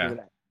 yeah.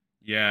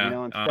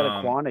 Instead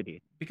of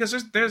quantity. Because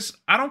there's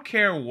I don't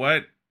care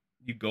what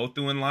you go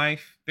through in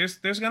life.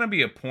 There's gonna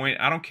be a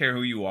point. I don't care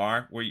who you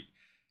are, where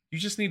you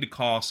just need to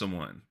call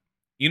someone.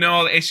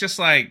 It's just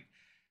like,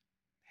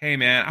 hey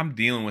man, I'm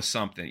dealing with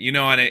something.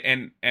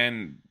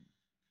 And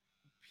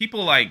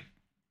people like,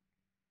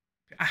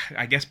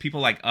 I guess people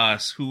like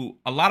us, who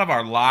a lot of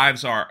our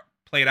lives are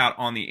played out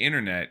on the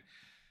internet.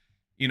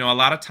 A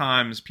lot of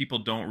times people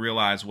don't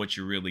realize what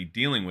you're really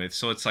dealing with.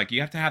 So it's like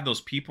you have to have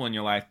those people in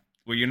your life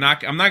where I'm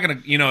not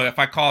going to, if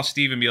I call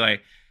Steve and be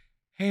like,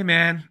 hey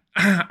man,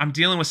 I'm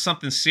dealing with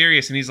something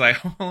serious. And he's like,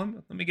 oh,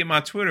 let me get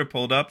my Twitter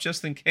pulled up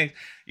just in case,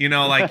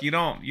 like you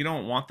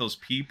don't want those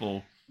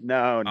people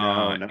no.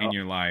 in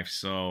your life.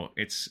 So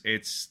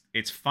it's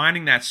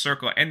finding that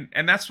circle. And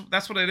that's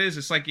what it is.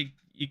 It's like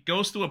it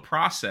goes through a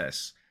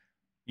process.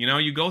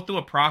 You go through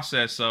a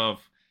process of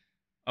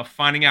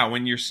finding out.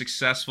 When you're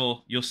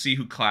successful, you'll see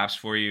who claps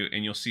for you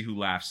and you'll see who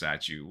laughs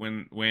at you.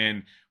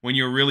 When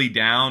you're really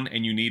down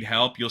and you need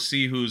help, you'll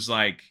see who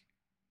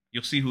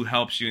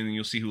helps you, and then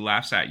you'll see who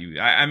laughs at you.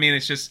 I mean,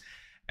 it's just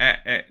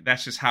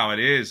that's just how it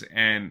is.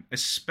 And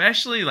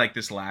especially like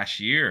this last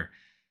year,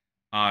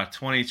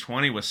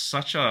 2020 was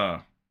such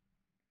a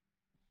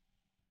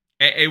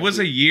it was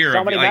a year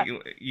somebody of,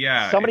 like,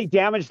 yeah. Somebody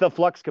damaged the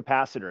flux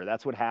capacitor.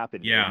 That's what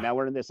happened. Yeah. Now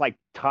we're in this like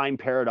time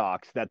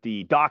paradox that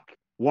the doc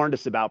warned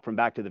us about from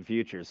Back to the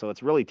Future. So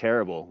it's really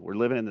terrible. We're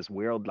living in this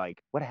weird,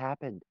 like, what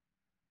happened?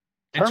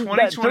 And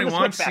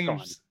 2021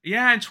 seems,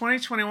 and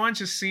 2021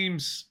 just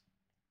seems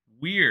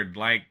weird.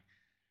 Like,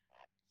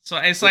 so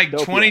it's like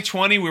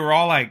 2020, we were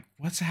all like,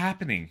 what's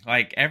happening?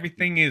 Like,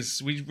 everything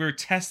is, we were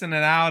testing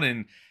it out,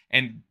 and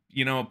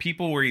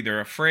people were either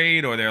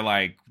afraid or they're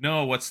like,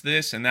 no, what's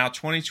this? And now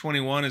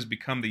 2021 has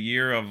become the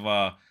year of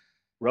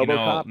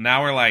RoboCop.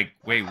 Now we're like,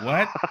 wait,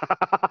 what?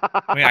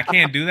 Wait, I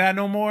can't do that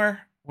no more.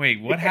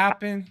 Wait, what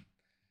happened?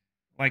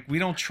 Like, we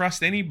don't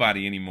trust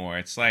anybody anymore.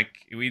 It's like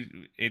we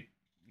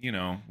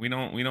don't.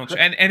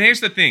 And here's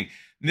the thing.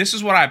 This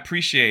is what I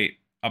appreciate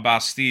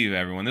about Steve,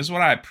 everyone. This is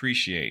what I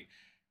appreciate.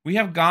 We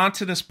have gone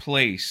to this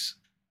place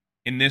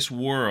in this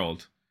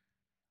world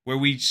where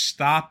we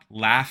stop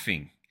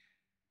laughing,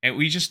 and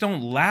we just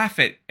don't laugh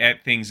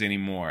at things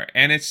anymore.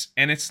 And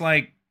it's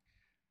like,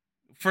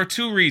 for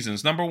two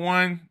reasons. Number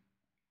one,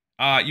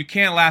 you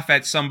can't laugh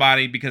at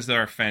somebody because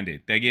they're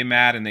offended. They get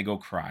mad and they go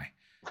cry.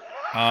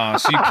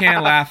 So you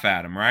can't laugh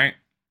at them, right?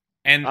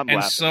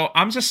 And so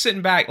I'm just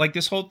sitting back, like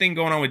this whole thing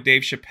going on with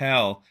Dave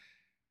Chappelle,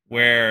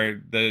 where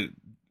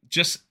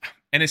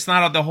and it's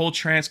not the whole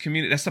trans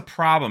community. That's the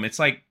problem. It's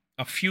like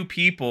a few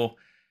people,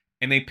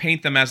 and they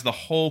paint them as the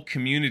whole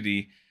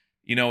community,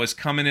 is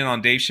coming in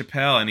on Dave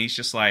Chappelle, and he's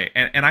just like,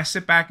 and I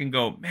sit back and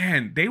go,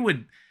 man,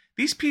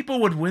 these people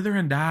would wither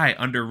and die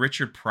under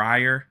Richard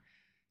Pryor,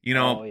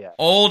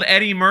 old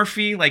Eddie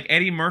Murphy, like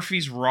Eddie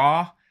Murphy's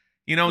Raw.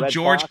 Red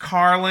George Fox.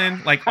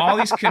 Carlin, like all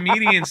these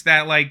comedians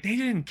that, like, they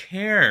didn't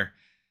care,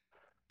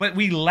 but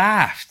we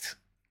laughed,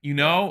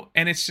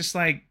 and it's just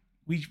like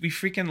we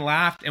freaking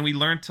laughed, and we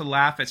learned to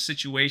laugh at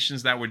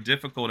situations that were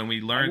difficult, and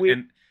we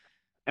learned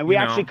and we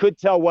actually could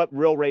tell what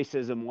real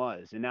racism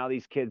was. And now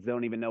these kids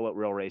don't even know what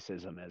real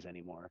racism is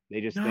anymore. They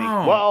just think,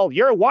 well,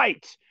 you're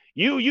white.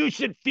 You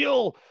should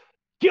feel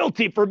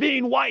guilty for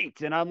being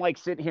white. And I'm like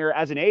sitting here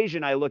as an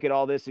Asian, I look at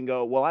all this and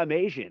go, well, I'm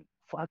Asian.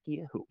 Fuck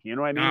you. You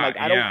know what I mean? Like,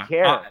 I don't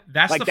care.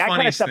 That's like, the that funniest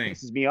kind of stuff thing.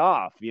 pisses me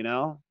off,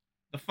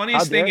 The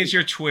funniest thing is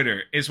your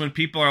Twitter is when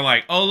people are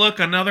like, oh, look,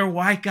 another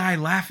white guy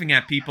laughing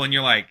at people. And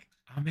you're like,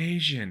 I'm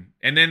Asian.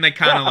 And then they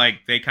kind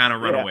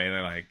of run away.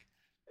 They're like,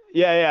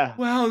 yeah.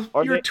 Well,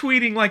 you're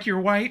tweeting like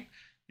you're white.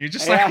 You're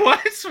just like,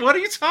 what? What are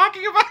you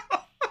talking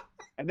about?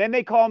 And then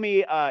they call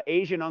me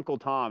Asian Uncle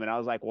Tom. And I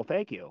was like, well,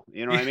 thank you.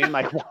 You know what I mean?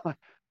 Like, what?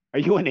 Are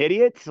you an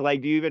idiot?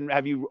 Like,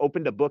 have you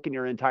opened a book in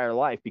your entire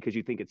life because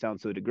you think it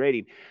sounds so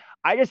degrading?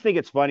 I just think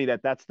it's funny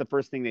that that's the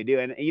first thing they do.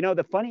 And,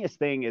 the funniest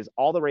thing is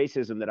all the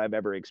racism that I've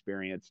ever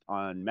experienced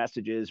on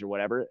messages or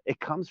whatever, it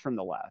comes from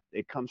the left.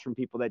 It comes from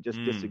people that just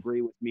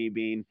disagree with me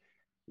being,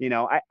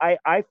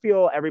 I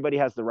feel everybody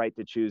has the right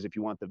to choose if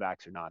you want the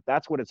vax or not.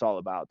 That's what it's all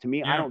about. To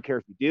me, I don't care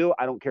if you do.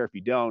 I don't care if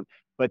you don't.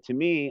 But to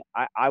me,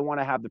 I want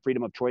to have the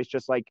freedom of choice,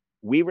 just like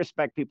we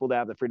respect people to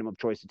have the freedom of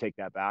choice to take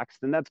that vax.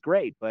 Then that's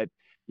great. But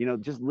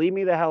just leave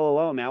me the hell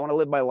alone, man. I want to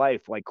live my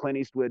life. Like Clint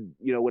Eastwood,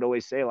 would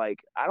always say, like,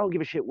 I don't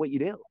give a shit what you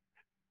do.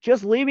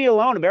 Just leave me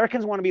alone.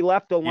 Americans want to be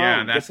left alone.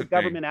 Yeah, that's Get the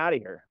government out of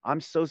here. I'm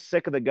so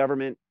sick of the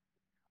government.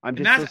 I'm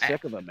just so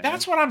sick of them, man.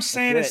 That's what I'm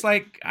saying. It's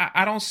like,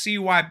 I don't see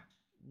why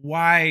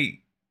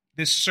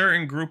this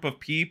certain group of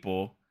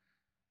people,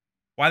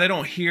 why they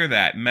don't hear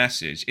that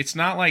message. It's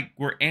not like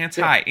we're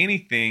anti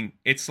anything.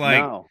 It's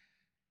like No.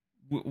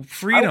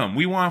 freedom.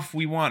 We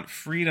want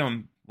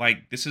freedom.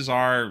 Like, this is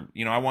our,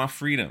 I want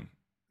freedom.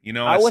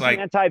 I It's wasn't like,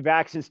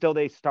 anti-vax until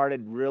they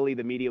started. Really,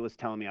 the media was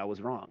telling me I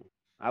was wrong.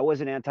 I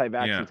wasn't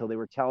anti-vax yeah. until they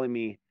were telling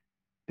me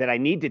that I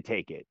need to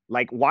take it.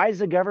 Like, why does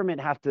the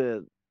government have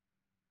to,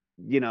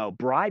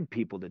 bribe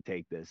people to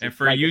take this? And It's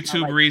for like, it's not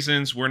YouTube like,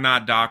 reasons, we're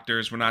not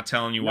doctors. We're not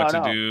telling you what to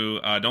no,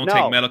 do. Don't take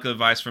no, medical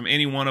advice from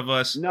any one of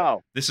us.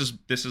 no. This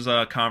is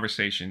a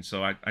conversation.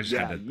 So I just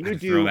Yeah, had to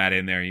throw that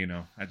in there.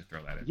 I had to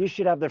throw that in. You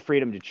should have the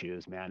freedom to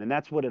choose, man. And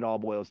that's what it all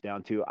boils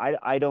down to.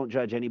 I don't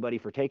judge anybody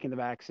for taking the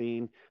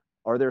vaccine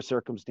or their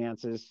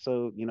circumstances.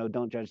 So,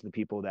 don't judge the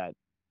people that,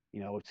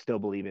 still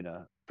believe in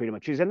a freedom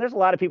of choose. And there's a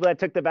lot of people that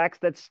took the vax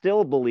that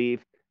still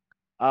believe,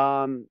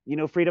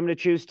 freedom to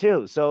choose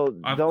too. So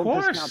Of don't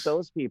course. discount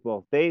those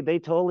people. They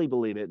totally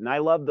believe it. And I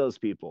love those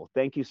people.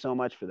 Thank you so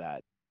much for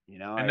that.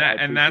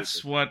 And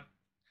that's what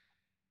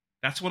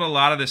a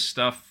lot of this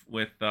stuff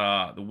with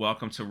the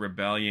Welcome to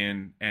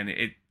Rebellion, and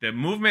the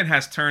movement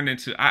has turned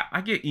into.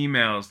 I get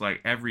emails like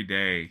every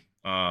day,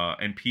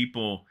 and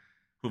people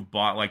who've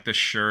bought like the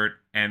shirt,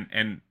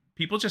 and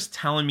people just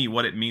telling me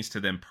what it means to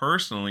them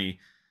personally,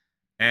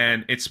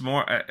 and it's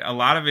more a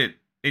lot of it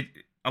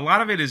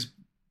is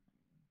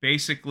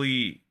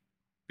basically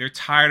they're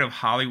tired of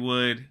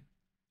Hollywood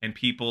and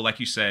people, like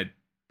you said,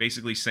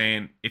 basically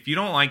saying, if you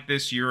don't like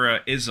this, you're a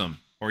ism,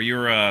 or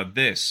you're a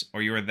this,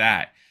 or you're a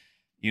that.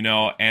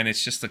 And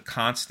it's just a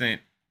constant,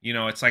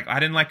 it's like, I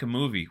didn't like a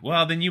movie.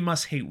 Well, then you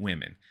must hate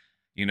women.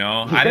 I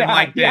didn't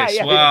like this.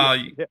 It's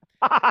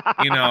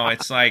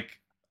like,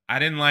 I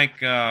didn't like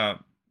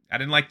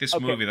this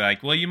movie. They're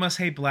like, well, you must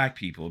hate black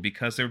people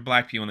because there are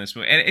black people in this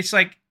movie. And it's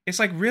like,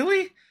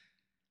 really?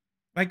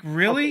 Like,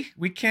 really?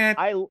 We can't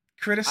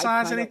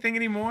criticize anything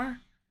anymore?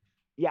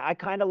 Yeah, I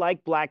kind of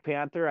like Black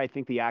Panther. I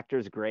think the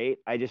actor's great.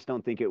 I just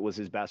don't think it was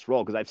his best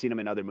role because I've seen him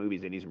in other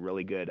movies and he's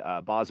really good.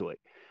 Boswick.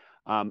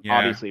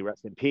 Obviously,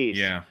 rest in peace.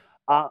 Yeah.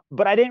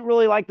 But I didn't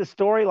really like the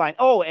storyline.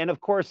 Oh, and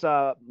of course,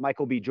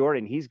 Michael B.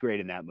 Jordan, he's great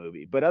in that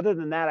movie. But other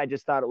than that, I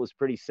just thought it was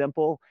pretty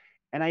simple.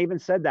 And I even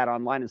said that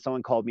online and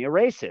someone called me a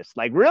racist.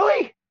 Like,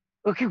 really?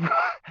 Okay,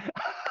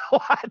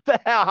 what the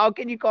hell? How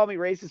can you call me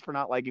racist for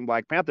not liking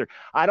Black Panther?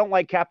 I don't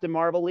like Captain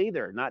Marvel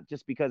either. Not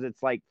just because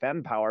it's like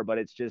femme power, but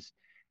it's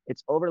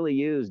overly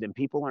used and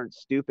people aren't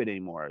stupid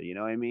anymore. You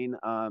know what I mean?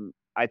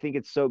 I think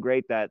it's so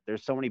great that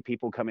there's so many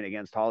people coming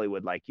against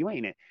Hollywood. Like, you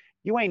ain't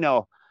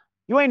no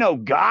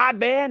God,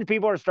 man.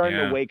 People are starting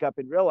to wake up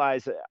and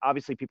realize,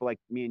 obviously people like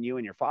me and you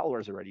and your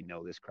followers already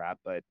know this crap,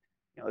 but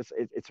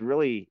it's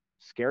really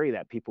scary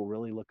that people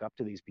really look up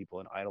to these people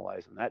and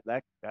idolize them.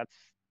 That's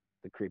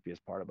the creepiest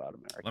part about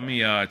America. Let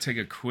me take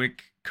a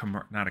quick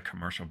not a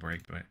commercial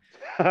break, but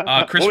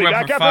Chris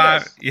Webb for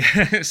 5.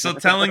 Yeah, so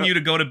telling you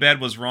to go to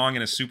bed was wrong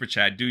in a super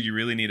chat. Dude, you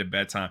really need a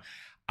bedtime.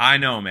 I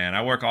know, man.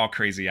 I work all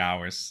crazy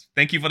hours.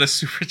 Thank you for the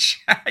super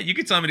chat. You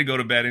can tell me to go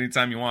to bed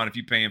anytime you want if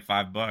you're paying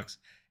 $5.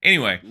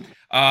 Anyway,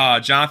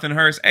 Jonathan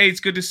Hurst. Hey,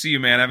 it's good to see you,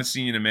 man. I haven't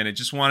seen you in a minute.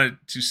 Just wanted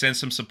to send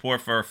some support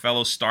for a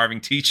fellow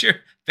starving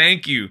teacher.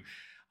 Thank you.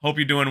 Hope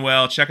you're doing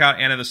well. Check out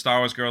Anna the Star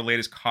Wars Girl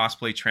latest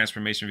cosplay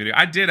transformation video.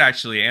 I did,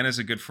 actually. Anna's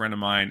a good friend of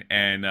mine,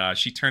 and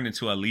she turned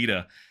into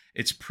Alita.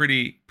 It's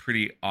pretty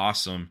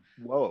awesome.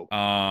 Whoa.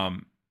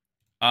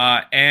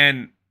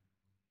 And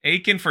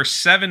Aiken for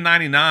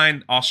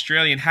 $7.99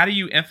 Australian. How do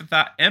you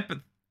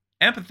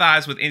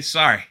empathize with?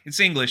 Sorry, it's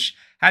English.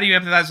 How do you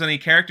empathize with any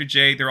character,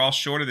 Jay? They're all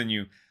shorter than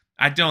you.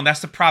 I don't. That's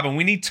the problem.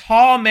 We need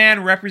tall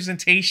man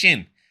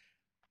representation,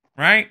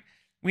 right?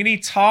 We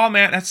need tall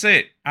man. That's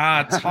it.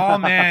 Tall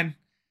man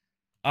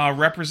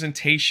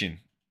representation.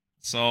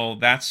 So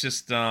that's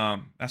just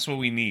that's what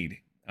we need.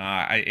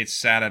 It's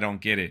sad I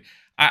don't get it.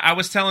 I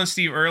was telling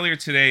Steve earlier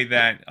today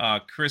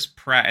that Chris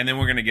Pratt, and then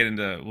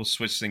we'll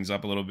switch things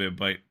up a little bit,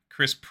 but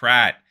Chris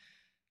Pratt,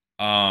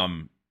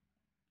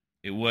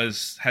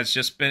 it's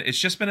just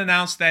been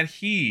announced that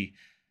he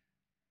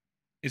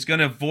is going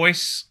to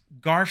voice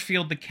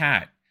Garfield the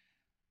cat.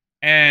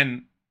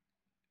 And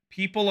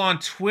people on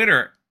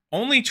Twitter,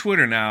 only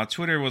Twitter now,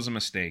 Twitter was a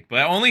mistake,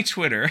 but only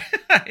Twitter,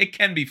 it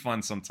can be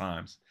fun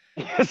sometimes.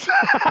 Yes.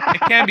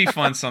 It can be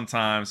fun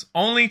sometimes.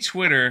 Only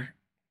Twitter,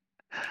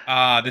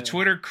 the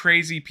Twitter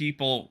crazy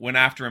people went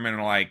after him and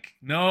were like,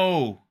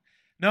 no,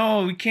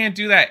 we can't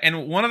do that.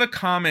 And one of the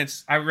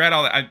comments, I read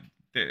I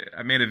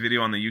made a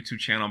video on the YouTube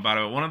channel about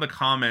it. One of the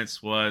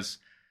comments was,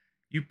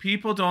 you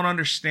people don't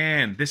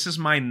understand. This is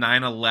my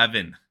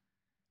 9/11.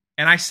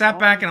 And I sat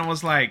back and I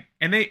was like,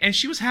 and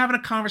she was having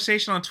a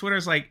conversation on Twitter.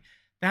 It's like,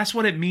 that's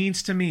what it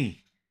means to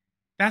me.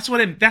 That's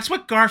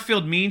what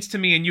Garfield means to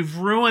me. And you've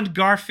ruined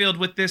Garfield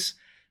with this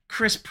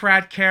Chris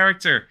Pratt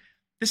character.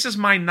 This is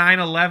my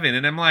 9/11.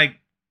 And I'm like,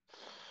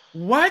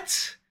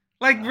 what?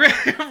 Like,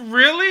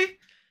 really?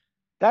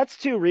 That's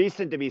too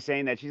recent to be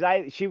saying that.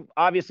 She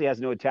obviously has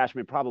no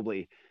attachment,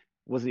 probably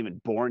wasn't even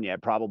born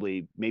yet,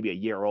 probably maybe a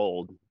year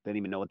old. Didn't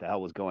even know what the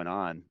hell was going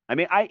on. I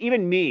mean, I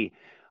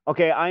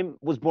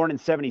was born in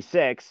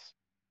 76.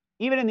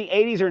 even in the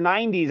 80s or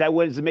 90s, I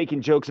was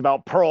making jokes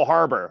about Pearl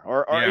Harbor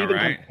or Yeah, even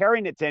right.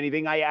 comparing it to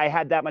anything. I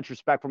had that much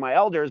respect for my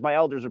elders. My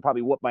elders would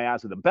probably whoop my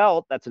ass with a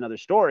belt. That's another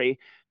story.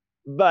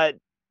 But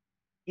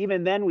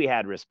even then we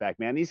had respect,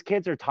 man. These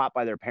kids are taught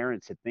by their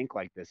parents to think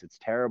like this. It's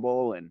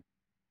terrible. And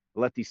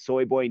let these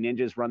soy boy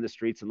ninjas run the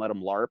streets and let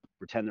them LARP,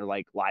 pretend they're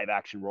like live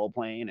action role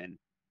playing. And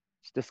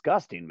it's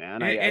disgusting,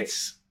 man. It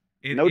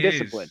No is.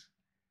 discipline.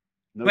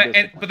 No But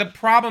discipline. the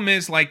problem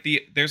is like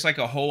there's like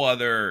a whole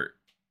other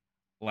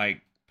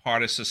like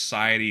part of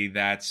society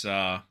that's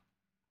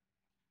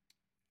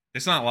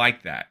it's not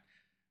like that.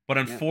 But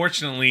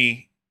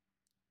unfortunately,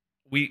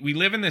 we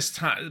live in this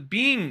time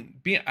being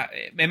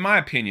in my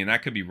opinion, I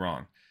could be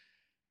wrong.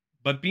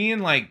 But being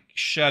like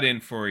shut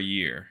in for a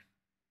year,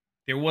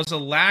 there was a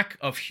lack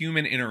of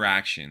human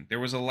interaction. There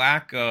was a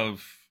lack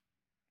of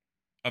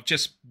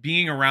just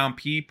being around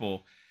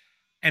people.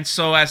 And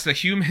so as the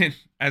human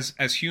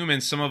as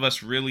humans, some of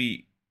us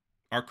really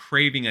are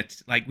craving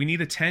it. Like we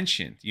need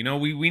attention. You know,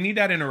 we need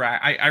that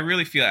interact. I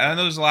really feel, I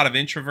know there's a lot of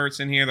introverts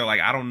in here. They're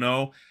like, I don't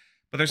know,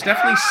 but there's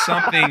definitely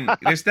something,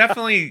 there's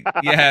definitely,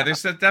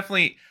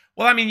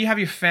 well, I mean, you have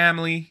your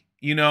family,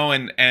 you know,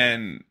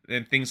 and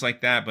things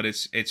like that, but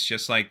it's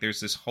just like,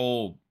 there's this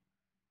whole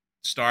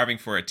starving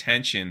for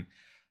attention.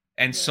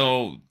 And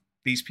so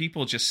these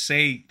people just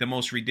say the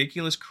most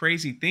ridiculous,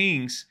 crazy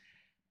things.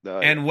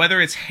 And whether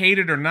it's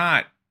hated or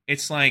not,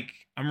 it's like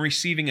I'm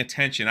receiving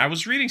attention. I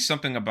was reading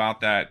something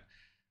about that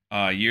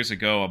years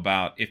ago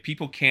about if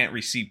people can't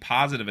receive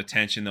positive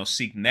attention, they'll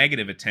seek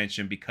negative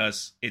attention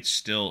because it's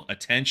still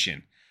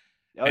attention.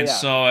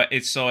 So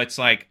it's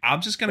like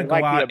I'm just gonna go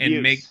out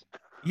and make.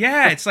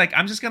 Yeah, it's like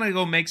I'm just gonna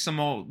go make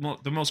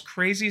the most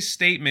craziest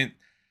statement,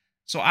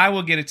 so I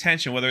will get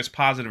attention, whether it's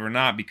positive or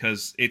not,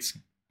 because it's,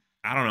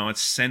 I don't know,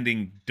 it's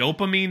sending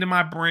dopamine to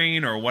my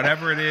brain or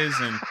whatever it is,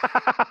 and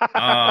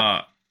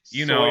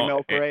you know,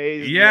 milk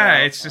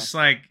it's just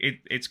like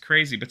it's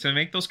crazy. But to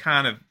make those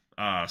kind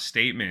of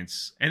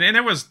statements, and then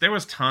there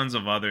was tons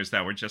of others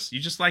that were just, you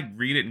just like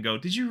read it and go,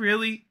 did you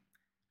really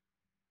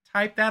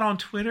type that on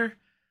Twitter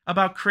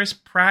about Chris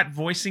Pratt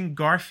voicing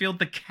Garfield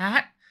the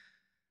cat?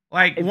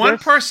 Like one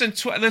person,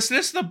 this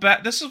is the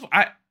best. This is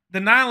the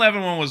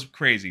 9/11 one was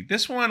crazy.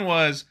 This one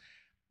was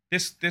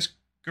this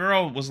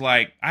girl was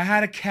like, I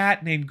had a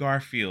cat named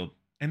Garfield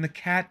and the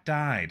cat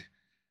died.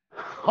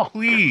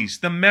 Please,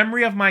 the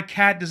memory of my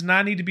cat does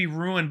not need to be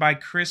ruined by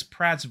Chris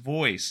Pratt's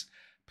voice.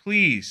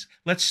 Please,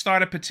 let's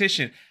start a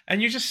petition.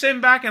 And you're just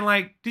sitting back and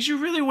like, did you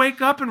really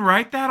wake up and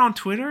write that on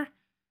Twitter?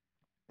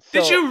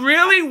 Did you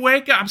really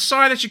wake up? I'm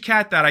sorry that your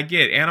cat died. I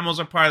get it. Animals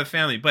are part of the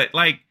family. But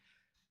like,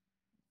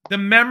 the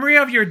memory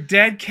of your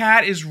dead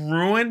cat is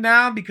ruined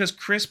now because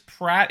Chris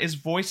Pratt is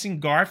voicing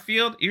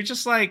Garfield? You're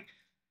just like...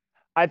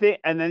 I think,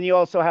 and then you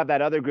also have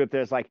that other group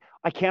that's like,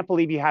 I can't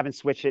believe you haven't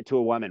switched it to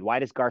a woman. Why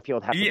does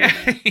Garfield have to be a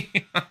man?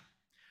 You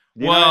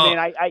know what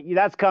I mean?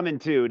 That's coming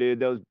too, dude.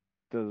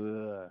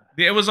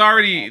 There was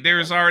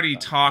already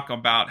talk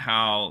about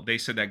how they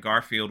said that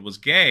Garfield was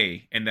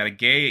gay and that a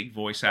gay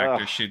voice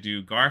actor should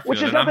do Garfield.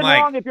 Which is nothing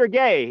wrong if you're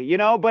gay, you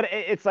know, but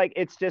it's like,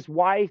 it's just,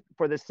 why,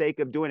 for the sake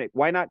of doing it,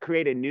 why not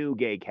create a new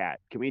gay cat?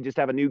 Can we just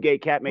have a new gay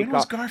cat? Maybe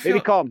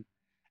call him.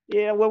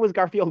 Yeah, when was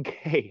Garfield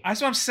gay?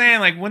 That's what I'm saying.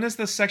 Like, when is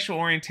the sexual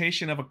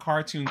orientation of a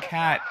cartoon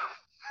cat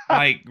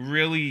like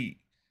really?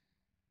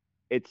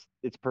 It's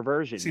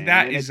perversion. See,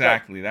 man.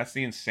 Exactly. That's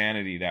the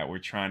insanity that we're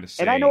trying to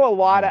say. And I know a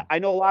lot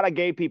of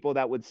gay people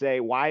that would say,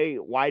 why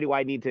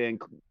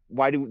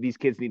do these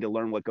kids need to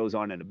learn what goes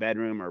on in a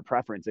bedroom or a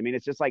preference? I mean,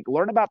 it's just like,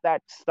 learn about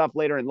that stuff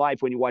later in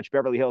life when you watch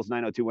Beverly Hills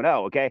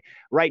 90210. Okay,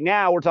 right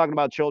now we're talking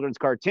about children's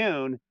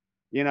cartoon.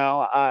 You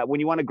know, when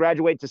you want to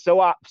graduate to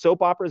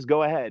soap operas,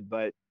 go ahead.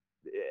 But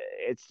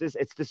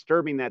it's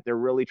disturbing that they're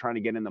really trying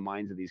to get in the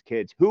minds of these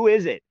kids. Who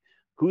is it?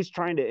 Who's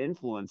trying to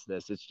influence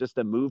this? It's just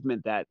a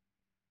movement that,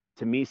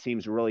 to me,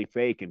 seems really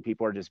fake, and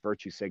people are just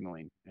virtue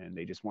signaling, and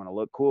they just want to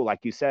look cool. Like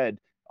you said,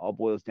 all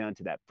boils down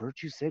to that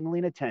virtue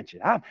signaling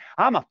attention.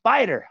 I'm a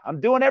fighter. I'm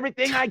doing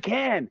everything I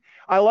can.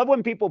 I love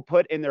when people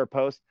put in their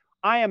posts,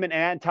 I am an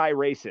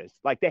anti-racist.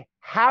 Like, they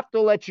have to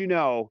let you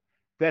know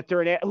that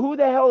they're who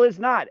the hell is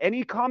not?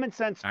 Any common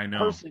sense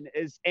person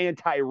is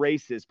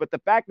anti-racist. But the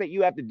fact that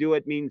you have to do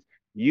it means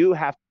you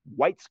have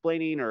white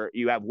splaining, or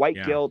you have white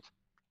guilt,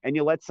 and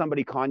you let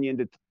somebody con you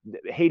into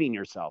hating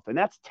yourself. And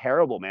that's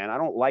terrible, man. I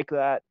don't like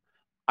that.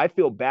 I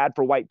feel bad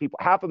for white people.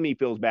 Half of me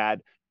feels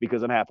bad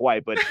because I'm half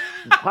white, but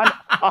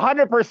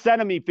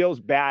 100% of me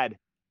feels bad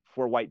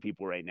for white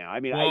people right now.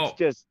 I mean, it's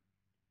just,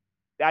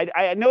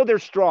 I know they're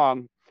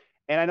strong,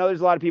 and I know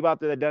there's a lot of people out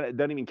there that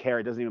don't even care.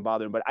 It doesn't even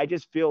bother them. But I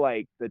just feel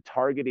like the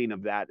targeting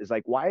of that is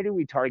like, why do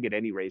we target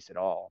any race at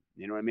all?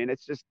 You know what I mean?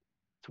 It's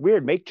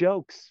weird. Make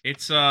jokes.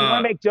 If you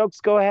want to make jokes,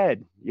 go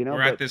ahead. You know,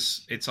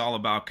 it's all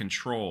about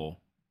control.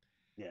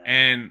 Yeah.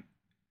 And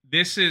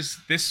this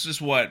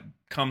is what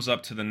comes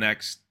up to the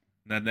next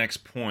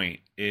point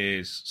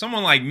is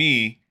someone like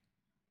me,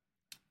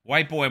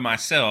 white boy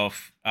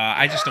myself.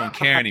 I just don't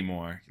care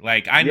anymore.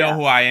 Like, I know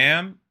who I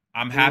am.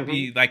 I'm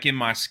happy, like, in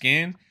my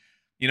skin.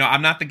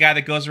 I'm not the guy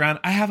that goes around,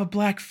 I have a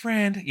black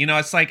friend.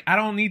 It's like, I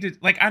don't need to,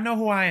 like, I know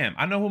who I am.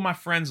 I know who my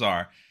friends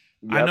are.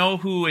 Yep. I know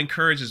who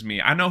encourages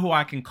me. I know who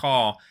I can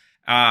call.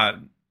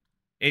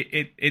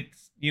 It's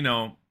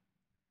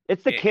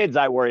the kids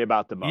I worry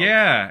about the most.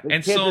 Yeah. The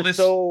and kids so are this,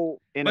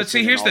 so but see,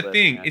 innocent here's in the all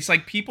this, thing. man. It's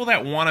like people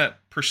that want to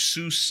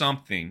pursue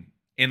something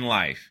in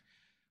life,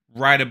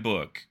 write a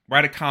book,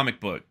 write a comic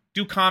book,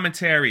 do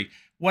commentary,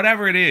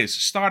 whatever it is,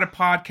 start a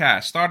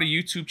podcast, start a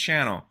YouTube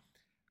channel,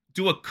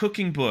 do a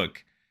cooking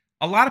book.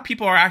 A lot of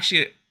people are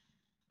actually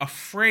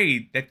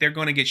afraid that they're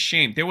going to get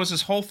shamed. There was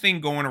this whole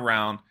thing going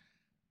around.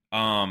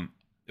 There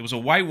was a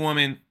white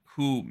woman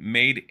who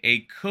made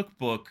a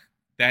cookbook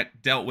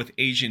that dealt with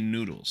Asian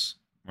noodles,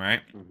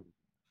 right? Mm-hmm.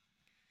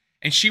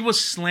 And she was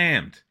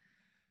slammed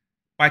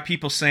by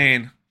people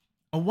saying,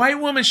 a white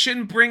woman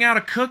shouldn't bring out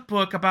a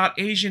cookbook about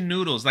Asian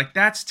noodles. Like,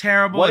 that's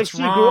terrible. It's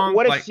wrong.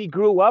 What if she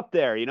grew up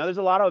there? There's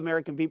a lot of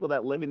American people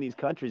that live in these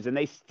countries, and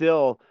they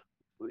still.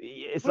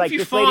 It's like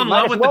this lady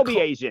might as well be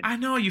Asian. I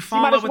know, you She fall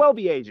in might love as well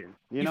be Asian.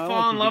 You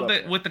fall in love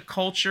with the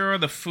culture,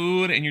 the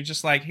food, and you're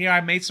just like, here, I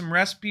made some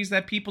recipes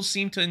that people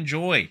seem to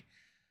enjoy.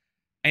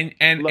 And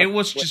Look, it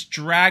was just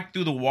dragged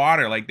through the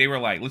water. Like, they were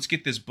like, let's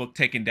get this book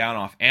taken down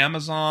off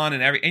Amazon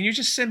and and you're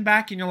just sitting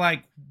back and you're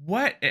like,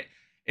 what?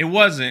 It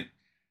wasn't.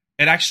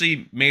 It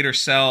actually made her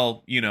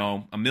sell,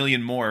 a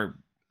million more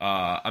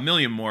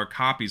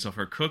copies of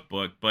her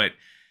cookbook. But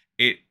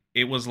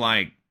it was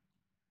like,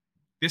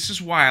 this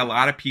is why a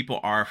lot of people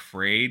are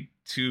afraid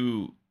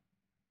to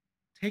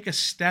take a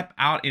step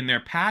out in their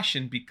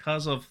passion,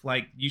 because of,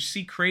 like, you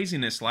see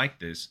craziness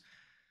like this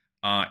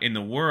in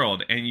the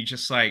world, and you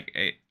just like,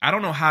 I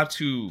don't know how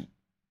to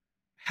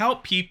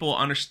help people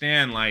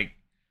understand, like,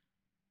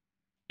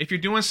 if you're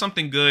doing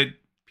something good,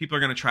 people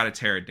are going to try to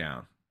tear it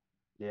down.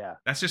 Yeah.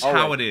 That's just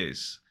how it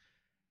is.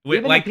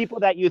 Even the people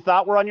that you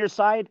thought were on your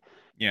side,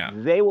 yeah,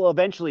 they will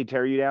eventually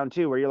tear you down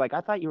too, where you're like,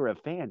 I thought you were a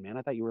fan, man.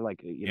 I thought you were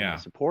like, a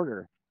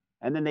supporter.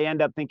 And then they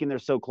end up thinking they're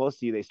so close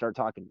to you, they start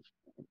talking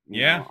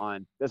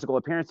on physical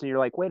appearance, and you're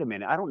like, wait a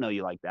minute, I don't know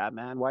you like that,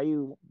 man. Why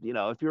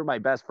if you're my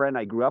best friend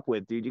I grew up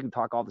with, dude, you can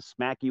talk all the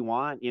smack you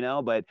want,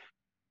 but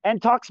and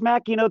talk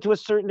smack, to a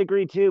certain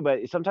degree too,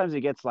 but sometimes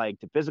it gets like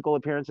to physical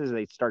appearances,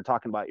 they start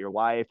talking about your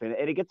wife, and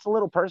it gets a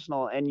little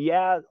personal. And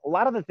yeah, a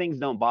lot of the things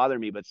don't bother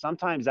me, but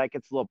sometimes that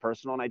gets a little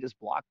personal, and I just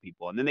block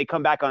people. And then they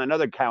come back on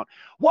another account.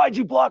 Why'd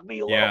you block me,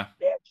 you little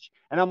bitch?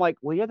 And I'm like,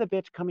 well, you're the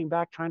bitch coming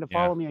back trying to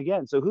follow me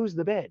again. So who's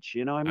the bitch?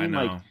 I mean, I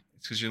know. like,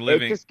 it's because you're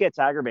living. It just gets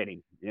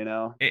aggravating,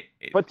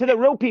 But to the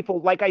real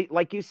people,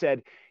 like you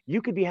said, you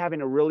could be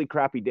having a really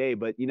crappy day,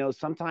 but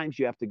sometimes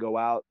you have to go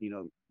out.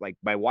 Like,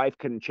 my wife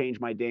can change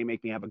my day,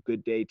 make me have a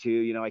good day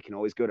too. I can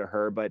always go to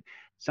her. But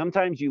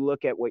sometimes you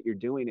look at what you're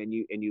doing, and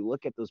you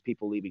look at those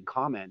people leaving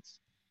comments,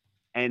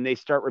 and they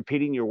start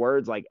repeating your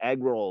words like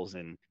egg rolls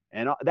and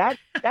that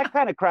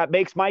kind of crap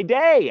makes my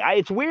day.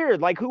 It's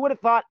weird. Like, who would have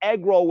thought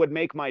egg roll would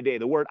make my day?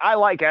 The word, I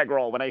like egg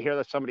roll, when I hear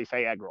somebody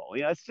say egg roll.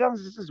 It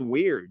sounds just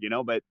weird,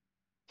 but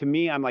to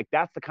me, I'm like,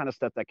 that's the kind of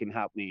stuff that can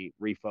help me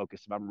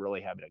refocus if I'm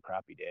really having a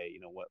crappy day.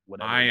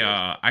 Whatever.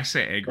 I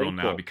say egg roll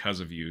now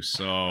because of you.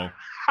 So,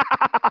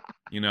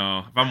 if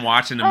I'm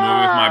watching a movie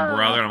with my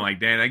brother, I'm like,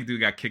 damn, that dude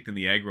got kicked in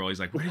the egg roll. He's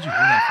like, where did you hear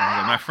that from? I'm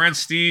like, my friend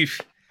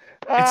Steve.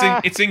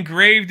 It's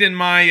engraved in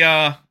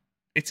my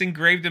it's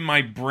engraved in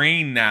my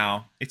brain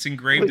now. It's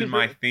engraved in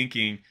my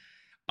thinking.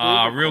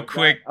 Real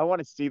quick, I want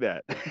to see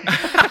that.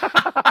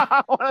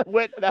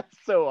 That's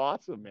so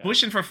awesome, man.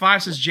 Pushing for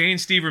 5 says, Jay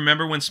and Steve,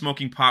 remember when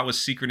smoking pot was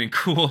secret and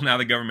cool? Now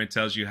the government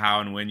tells you how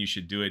and when you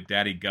should do it.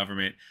 Daddy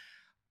government.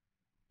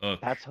 Ugh.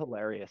 That's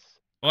hilarious.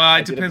 Well,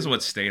 it depends on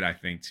what state, I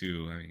think,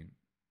 too. I mean,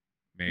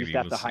 maybe you used to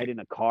have to hide in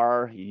a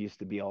car. You used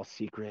to be all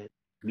secret.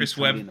 Chris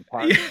Webb. In the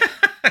park.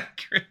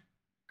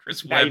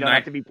 Chris Webb. You don't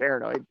have to be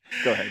paranoid.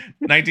 Go ahead.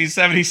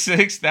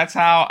 1976. That's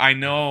how I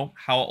know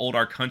how old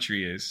our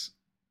country is.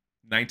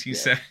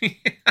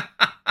 1970.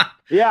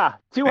 Yeah,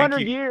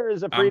 200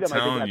 years of freedom. I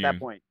think at that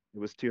point it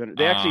was 200.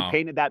 They actually Oh.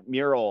 painted that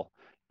mural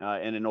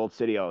in an old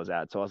city I was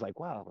at. So I was like,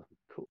 wow,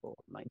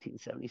 cool.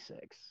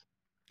 1976.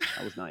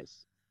 That was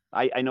nice.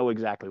 I know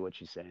exactly what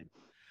she's saying.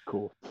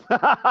 Cool.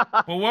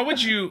 Well, what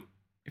would you,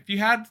 if you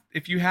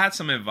had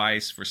some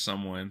advice for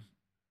someone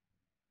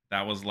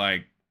that was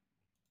like,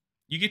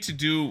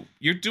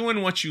 you're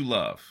doing what you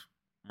love,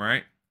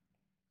 right?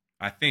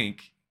 I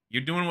think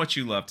you're doing what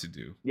you love to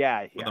do.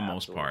 Yeah, for the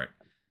most absolutely. part.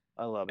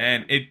 I love it.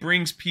 And it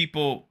brings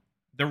people,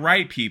 the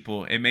right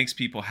people, it makes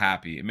people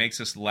happy. It makes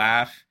us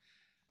laugh.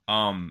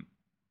 What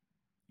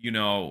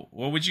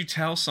would you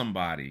tell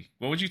somebody?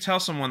 What would you tell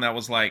someone that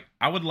was like,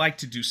 I would like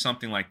to do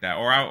something like that?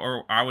 Or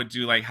I would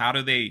do, like, how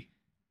do they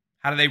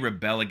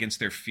rebel against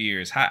their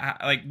fears?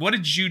 Like, what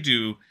did you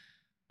do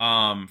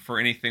for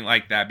anything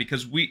like that?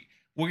 Because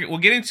we'll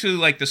get into,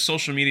 like, the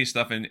social media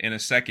stuff in a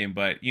second,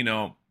 but in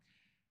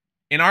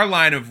our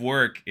line of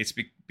work, it's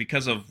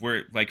because of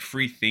we're like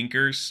free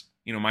thinkers.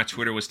 My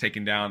Twitter was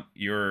taken down.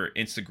 Your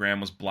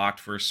Instagram was blocked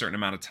for a certain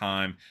amount of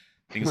time,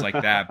 things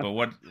like that. But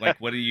what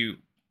would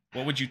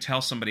you tell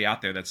somebody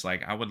out there that's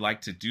like, I would like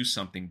to do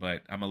something,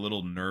 but I'm a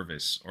little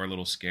nervous or a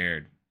little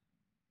scared?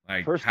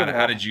 Like, First how, of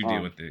how all, did you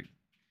deal with it?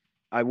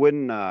 I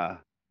wouldn't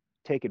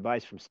take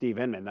advice from Steve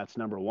Inman. That's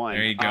number one.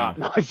 There you go.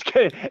 No, I'm just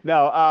kidding.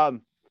 No,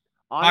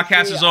 honestly,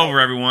 Podcast is over,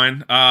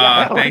 everyone.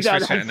 yeah, we're Thanks for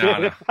done.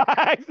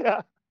 chatting.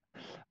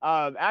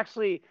 No.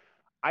 Actually,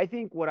 I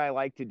think what I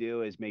like to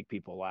do is make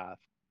people laugh,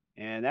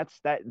 and that's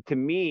that. To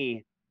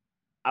me,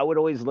 I would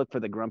always look for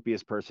the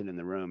grumpiest person in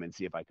the room and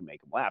see if I can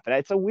make them laugh. And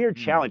it's a weird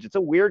challenge. It's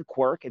a weird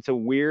quirk. It's a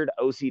weird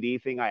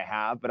OCD thing I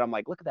have. But I'm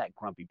like, look at that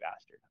grumpy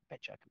bastard. I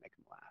bet you I can make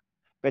him laugh.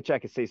 Bet you I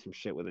could say some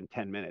shit within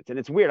 10 minutes. And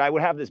it's weird. I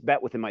would have this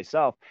bet within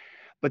myself.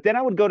 But then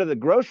I would go to the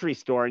grocery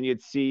store and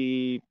you'd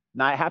see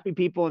not happy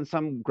people and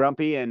some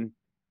grumpy. And,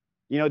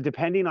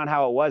 depending on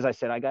how it was, I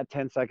said, I got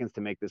 10 seconds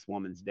to make this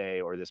woman's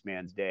day or this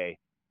man's day.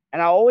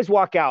 And I always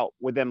walk out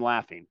with them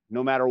laughing,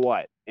 no matter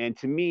what. And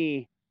to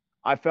me,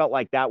 I felt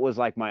like that was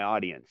like my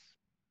audience.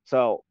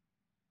 So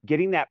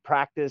getting that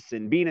practice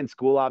and being in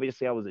school,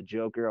 obviously I was a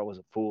joker. I was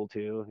a fool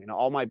too.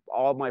 All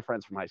my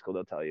friends from high school,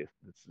 they'll tell you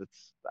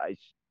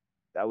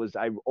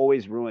I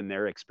always ruined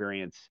their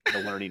experience, the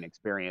learning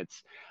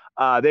experience.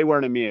 They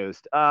weren't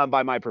amused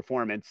by my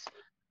performance.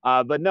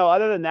 But no,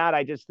 other than that,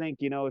 I just think,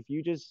 if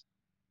you just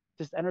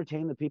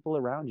entertain the people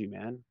around you,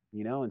 man,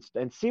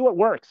 and see what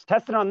works.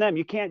 Test it on them.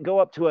 You can't go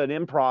up to an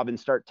improv and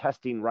start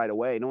testing right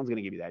away. No one's going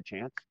to give you that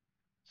chance.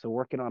 So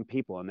work it on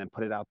people and then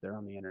put it out there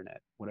on the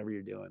internet, whatever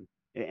you're doing.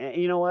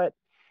 And you know what?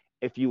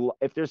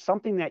 If there's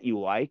something that you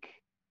like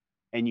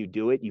and you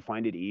do it, you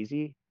find it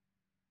easy,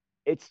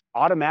 it's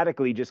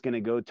automatically just going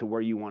to go to where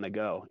you want to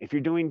go. If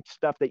you're doing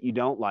stuff that you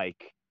don't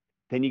like,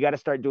 then you got to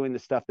start doing the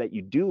stuff that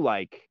you do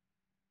like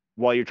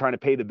while you're trying to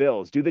pay the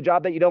bills. Do the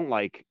job that you don't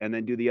like and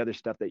then do the other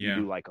stuff that you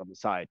do like on the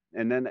side.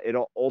 And then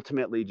it'll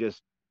ultimately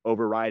just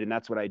override. And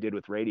that's what I did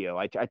with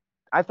radio.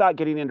 I thought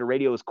getting into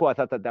radio was cool. I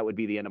thought that would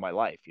be the end of my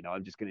life.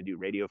 I'm just going to do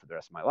radio for the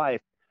rest of my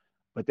life.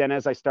 But then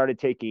as I started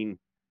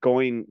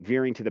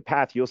veering to the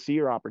path, you'll see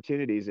your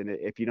opportunities. And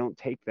if you don't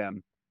take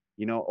them,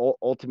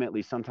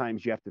 ultimately,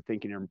 sometimes you have to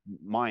think in your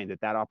mind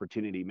that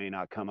opportunity may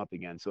not come up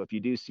again. So if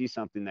you do see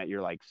something that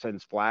you're like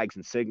sends flags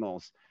and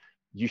signals,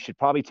 you should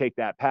probably take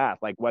that path.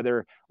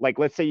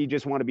 Let's say you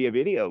just want to be a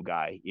video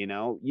guy, you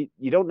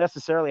don't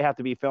necessarily have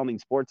to be filming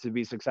sports to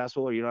be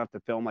successful, or you don't have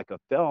to film like a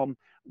film.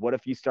 What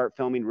if you start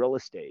filming real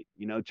estate?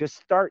 Just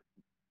start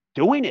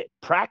doing it,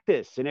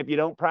 practice. And if you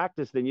don't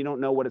practice, then you don't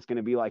know what it's going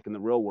to be like in the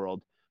real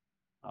world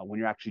when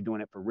you're actually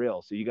doing it for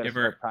real. So you got to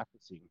start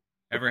practicing.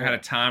 Ever had a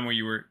time where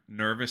you were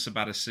nervous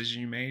about a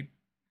decision you made?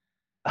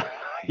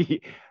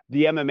 The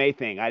MMA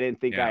thing. I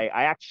didn't think I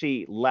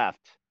actually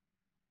left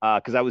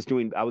because I was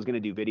going to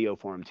do video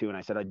for him too. And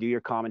I said, I'd do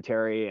your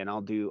commentary and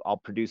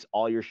I'll produce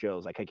all your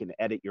shows. Like I can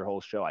edit your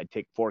whole show. I'd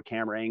take 4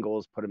 camera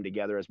angles, put them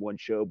together as one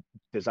show,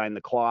 design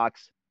the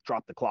clocks,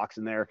 drop the clocks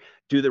in there,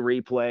 do the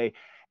replay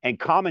and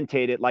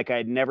commentate it like I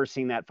had never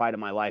seen that fight in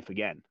my life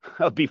again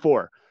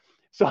before.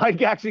 So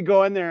I'd actually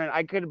go in there and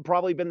I could have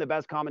probably been the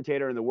best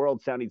commentator in the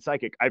world sounding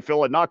psychic. I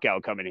feel a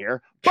knockout coming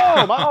here.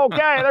 Boom.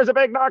 Okay. There's a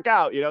big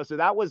knockout, so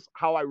that was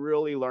how I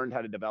really learned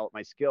how to develop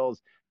my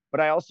skills. But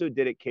I also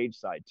did it cage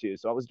side too.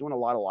 So I was doing a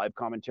lot of live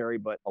commentary,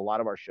 but a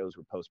lot of our shows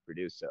were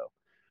post-produced. So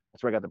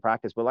that's where I got the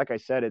practice. But like I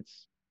said,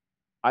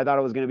 I thought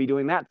I was going to be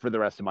doing that for the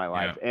rest of my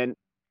life. Yeah. And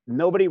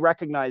nobody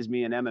recognized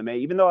me in MMA,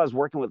 even though I was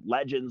working with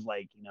legends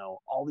like,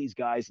 all these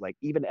guys, like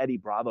even Eddie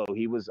Bravo,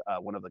 he was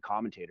one of the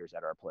commentators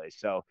at our place.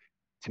 So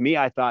to me,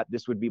 I thought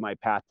this would be my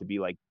path to be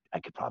like,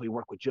 I could probably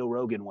work with Joe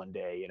Rogan one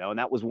day, and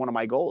that was one of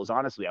my goals.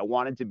 Honestly, I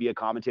wanted to be a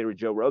commentator with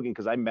Joe Rogan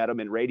because I met him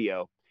in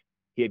radio.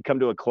 He had come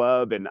to a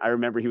club and I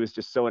remember he was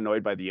just so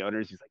annoyed by the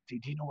owners. He's like,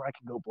 dude, do you know where I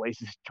can go blaze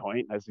this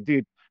joint? And I said,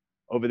 dude,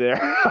 over there.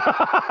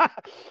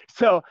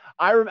 So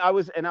I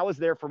was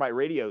there for my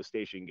radio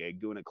station gig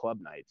doing a club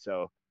night.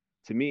 So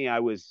to me, I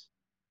was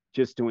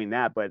just doing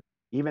that. But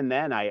even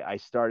then I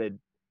started,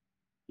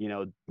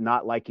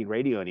 not liking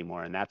radio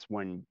anymore. And that's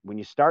when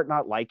you start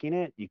not liking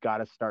it, you got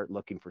to start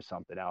looking for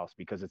something else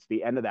because it's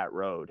the end of that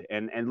road.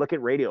 And look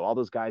at radio, all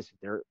those guys,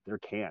 they're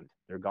canned,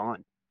 they're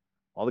gone.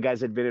 All the guys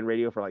that had been in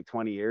radio for like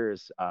 20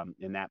 years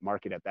in that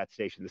market at that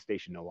station, the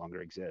station no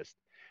longer exists.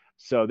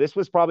 So this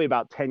was probably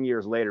about 10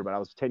 years later, but I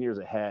was 10 years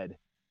ahead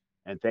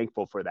and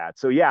thankful for that.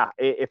 So yeah,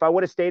 if I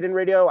would have stayed in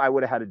radio, I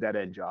would have had a dead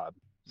end job.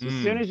 So as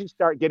soon as you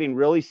start getting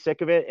really sick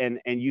of it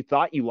and you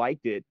thought you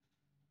liked it,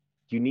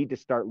 you need to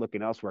start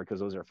looking elsewhere because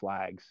those are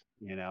flags,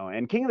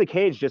 and King of the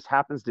Cage just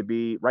happens to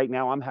be right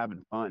now. I'm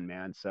having fun,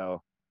 man.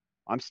 So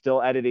I'm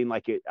still editing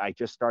like it. I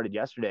just started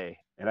yesterday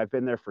and I've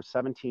been there for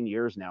 17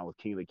 years now with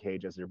King of the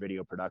Cage as their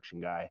video production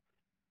guy.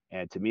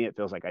 And to me, it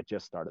feels like I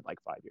just started like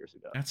 5 years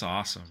ago. That's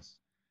awesome.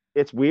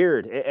 It's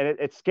weird. And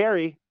it's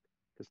scary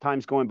because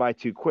time's going by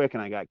too quick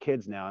and I got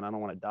kids now and I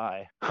don't want to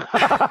die.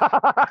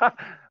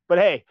 But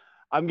hey,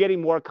 I'm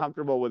getting more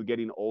comfortable with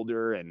getting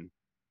older and,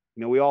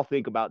 we all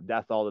think about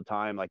death all the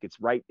time. Like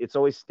it's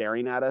always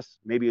staring at us.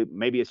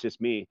 Maybe it's just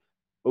me,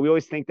 but we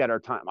always think that our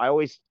time, I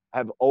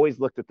have always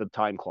looked at the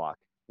time clock,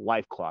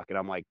 life clock. And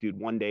I'm like, dude,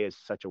 one day is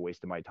such a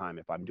waste of my time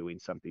if I'm doing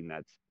something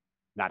that's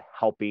not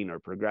helping or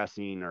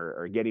progressing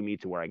or getting me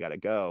to where I got to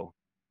go.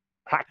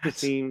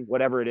 Practicing,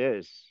 whatever it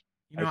is.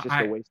 It's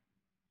just a waste.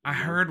 I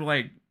heard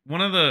like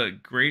one of the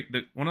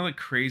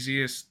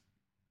craziest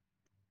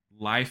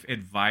life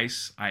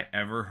advice I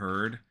ever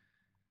heard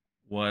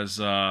was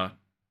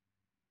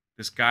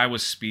this guy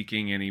was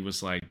speaking and he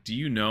was like, "Do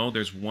you know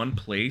there's one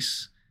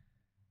place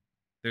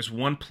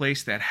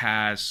that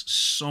has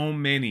so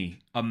many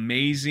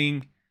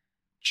amazing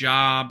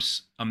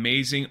jobs,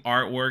 amazing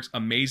artworks,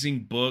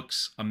 amazing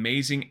books,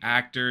 amazing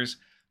actors,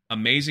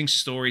 amazing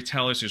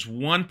storytellers. There's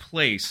one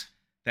place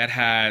that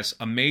has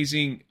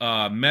amazing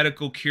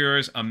medical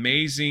cures,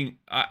 amazing.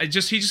 He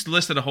just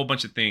listed a whole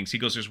bunch of things. He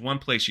goes, "There's one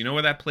place. You know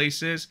where that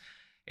place is?"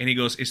 And he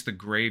goes, "It's the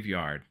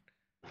graveyard."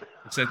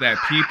 It said that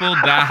people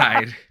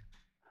died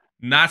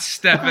not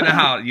stepping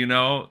out,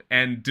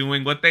 and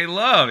doing what they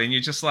love, and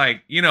you're just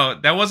like,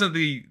 I wasn't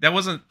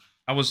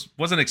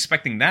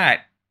expecting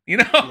that.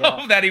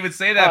 Yeah. That he would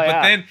say that.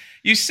 But then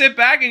you sit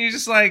back and you're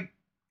just like,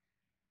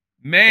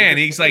 man,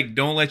 he's like,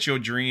 don't let your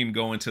dream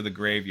go into the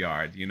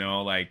graveyard,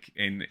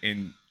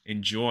 and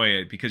enjoy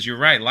it, because you're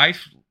right.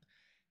 Life,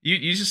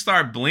 you just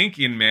start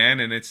blinking,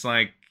 man. And it's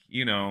like,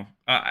 and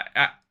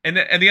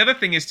the other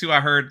thing is too, I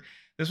heard,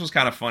 this was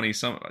kind of funny.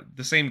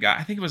 The same guy,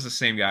 I think it was the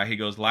same guy. He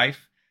goes,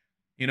 life,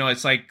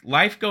 it's like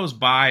life goes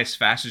by as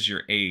fast as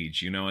your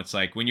age. It's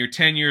like when you're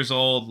 10 years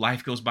old,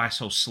 life goes by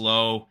so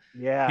slow.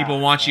 Yeah. People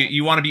want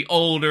you want to be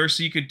older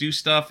so you could do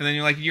stuff. And then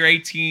you're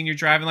 18, you're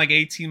driving like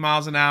 18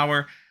 miles an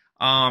hour.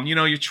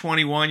 You're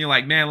 21, you're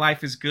like, man,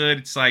 life is good.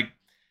 It's like,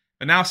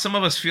 but now some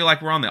of us feel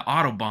like we're on the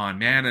Autobahn,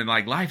 man. And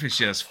like life is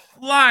just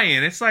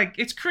flying. It's like,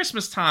 it's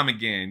Christmas time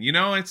again.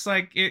 It's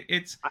like,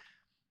 it's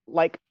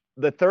like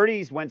the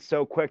 30s went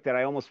so quick that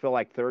I almost feel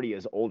like 30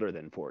 is older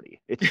than 40.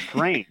 It's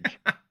strange.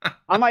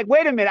 I'm like,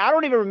 wait a minute. I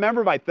don't even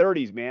remember my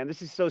 30s, man.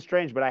 This is so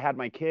strange. But I had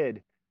my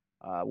kid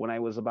when I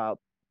was about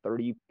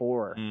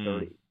 34,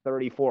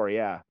 34.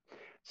 Yeah.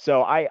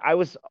 So I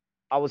was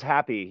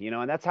happy,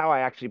 and that's how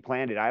I actually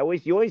planned it.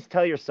 You always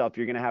tell yourself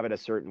you're going to have it a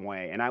certain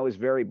way. And I was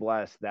very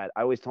blessed that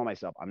I always told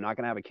myself, I'm not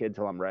going to have a kid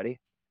till I'm ready.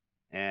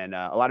 And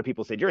a lot of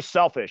people said, you're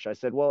selfish. I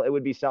said, well, it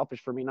would be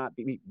selfish for me not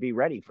be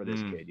ready for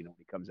this kid, when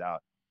he comes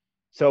out.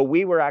 So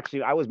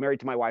I was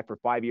married to my wife for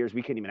 5 years.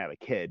 We couldn't even have a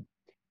kid.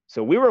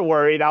 So we were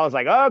worried. I was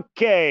like,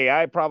 okay,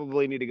 I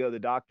probably need to go to the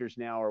doctors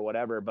now or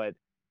whatever. But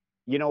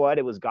you know what?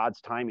 It was God's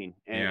timing.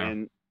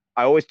 And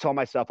I always told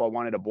myself I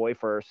wanted a boy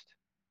first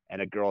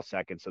and a girl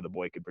second, so the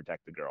boy could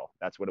protect the girl.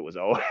 That's what it was.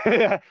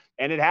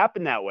 And it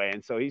happened that way.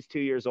 And so he's 2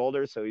 years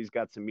older, so he's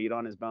got some meat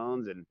on his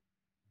bones, and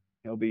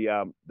he'll be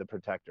the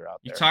protector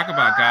out there. You talk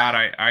about God.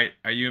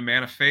 Are you a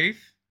man of faith?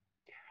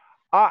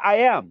 I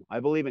am. I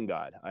believe in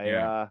God.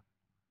 I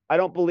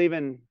don't believe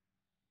in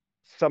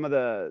some of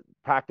the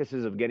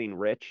practices of getting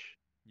rich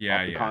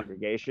off the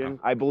congregation.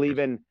 I believe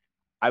in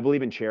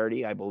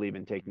charity. I believe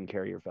in taking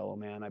care of your fellow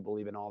man. I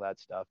believe in all that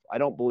stuff. I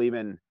don't believe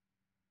in,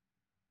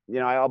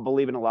 I'll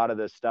believe in a lot of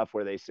this stuff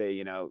where they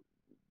say,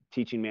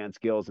 teaching man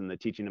skills and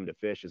teaching them to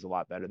fish is a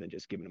lot better than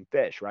just giving them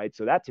fish, right?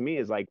 So that to me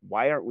is like,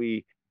 why aren't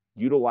we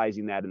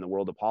utilizing that in the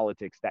world of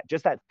politics?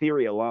 That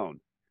theory alone.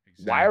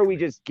 Exactly. Why are we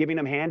just giving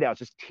them handouts?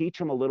 Just teach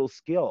them a little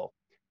skill.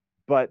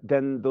 But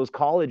then those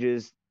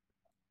colleges,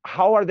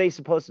 how are they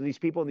supposed to, these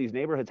people in these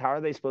neighborhoods, how are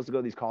they supposed to go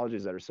to these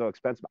colleges that are so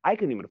expensive? I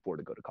couldn't even afford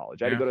to go to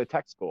college. I had to go to a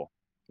tech school.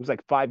 It was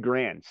like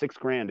 $5,000,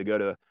 $6,000 to go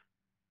to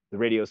the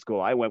radio school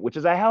I went, which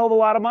is a hell of a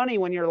lot of money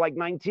when you're like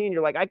 19.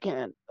 You're like, I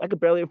could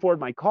barely afford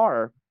my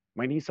car,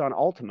 my Nissan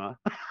Altima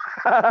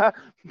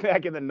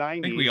back in the 90s.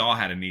 I think we all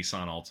had a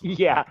Nissan Altima.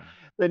 Yeah.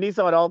 The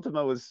Nissan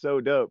Altima was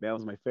so dope, man. It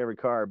was my favorite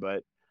car.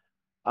 But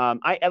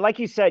I like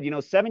you said,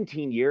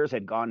 17 years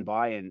had gone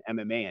by in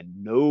MMA and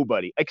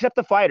nobody, except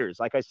the fighters,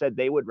 like I said,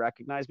 they would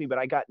recognize me, but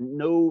I got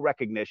no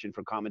recognition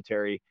from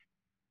commentary.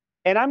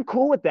 And I'm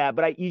cool with that,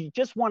 but you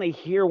just want to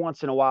hear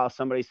once in a while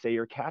somebody say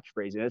your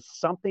catchphrase. And it's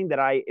something that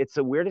it's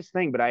the weirdest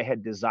thing, but I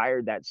had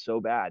desired that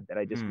so bad that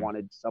I just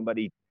wanted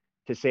somebody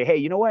to say, hey,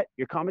 you know what?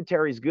 Your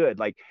commentary is good.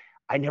 Like,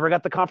 I never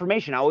got the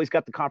confirmation. I always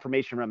got the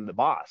confirmation from the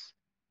boss,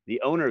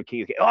 the owner.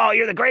 Oh,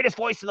 you're the greatest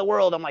voice in the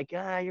world. I'm like,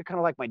 you're kind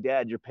of like my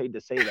dad. You're paid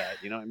to say that.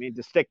 You know what I mean?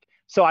 To stick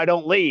so I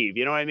don't leave.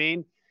 You know what I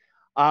mean?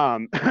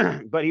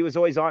 But he was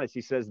always honest.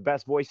 He says,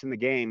 best voice in the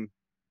game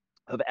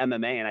of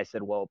MMA. And I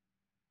said, well,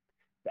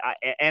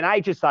 I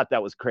just thought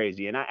that was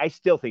crazy. And I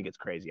still think it's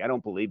crazy. I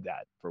don't believe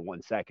that for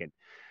 1 second,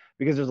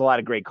 because there's a lot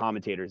of great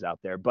commentators out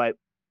there. But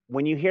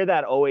when you hear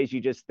that, always,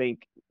 you just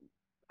think,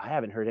 I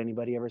haven't heard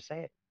anybody ever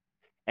say it.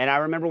 And I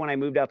remember when I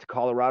moved out to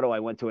Colorado, I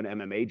went to an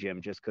MMA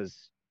gym just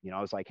because, I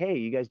was like, hey,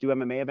 you guys do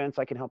MMA events?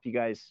 I can help you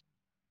guys,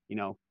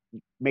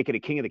 make it a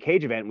King of the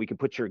Cage event. And we can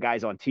put your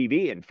guys on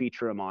TV and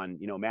feature them on,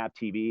 MAP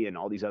TV and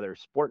all these other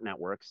sport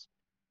networks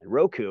and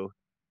Roku.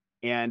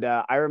 And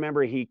I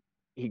remember he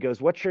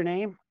goes, what's your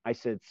name? I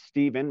said,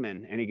 Steve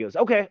Inman. And he goes,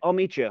 okay, I'll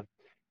meet you.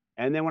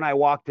 And then when I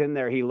walked in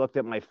there, he looked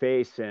at my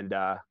face and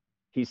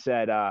he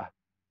said,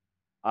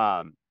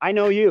 I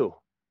know you.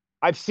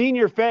 I've seen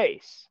your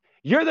face.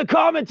 You're the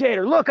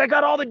commentator. Look, I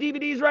got all the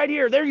DVDs right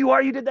here. There you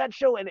are. You did that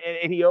show. And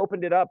he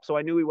opened it up. So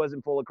I knew he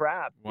wasn't full of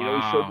crap. Wow.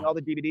 He showed me all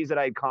the DVDs that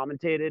I had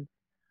commentated.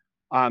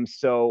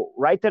 So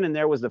right then and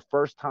there was the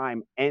first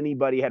time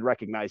anybody had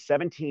recognized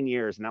 17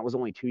 years, and that was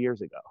only 2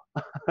 years ago.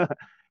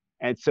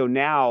 And so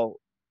now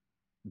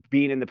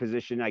being in the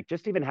position, like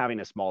just even having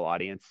a small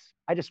audience,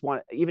 I just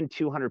want even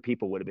 200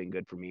 people would have been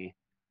good for me.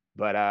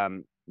 But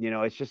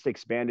it's just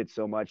expanded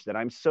so much that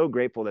I'm so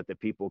grateful that the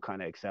people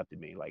kind of accepted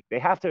me. Like they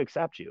have to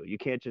accept you. You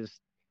can't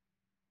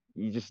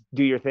you just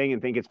do your thing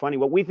and think it's funny.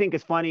 What we think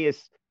is funny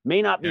is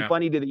may not be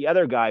funny to the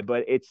other guy,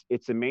 but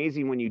it's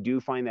amazing when you do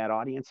find that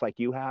audience like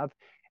you have,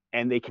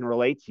 and they can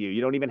relate to you.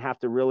 You don't even have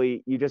to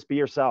really, you just be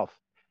yourself.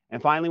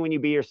 And finally, when you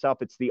be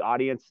yourself, it's the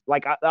audience.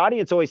 Like the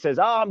audience always says,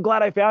 "Oh, I'm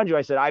glad I found you."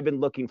 I said, "I've been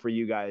looking for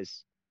you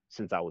guys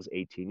since I was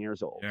 18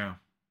 years old." Yeah.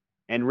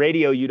 And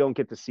radio, you don't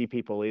get to see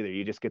people either.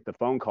 You just get the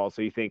phone call.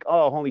 So you think,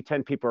 "Oh, only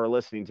 10 people are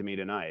listening to me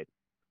tonight."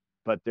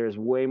 But there's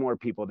way more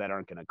people that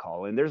aren't going to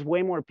call in. There's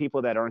way more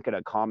people that aren't going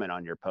to comment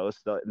on your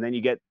post. And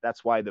then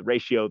that's why the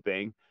ratio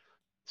thing.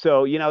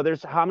 So,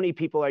 there's how many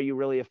people are you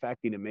really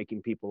affecting and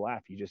making people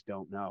laugh? You just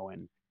don't know.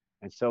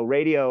 And so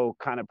radio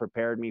kind of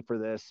prepared me for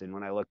this. And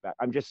when I look back,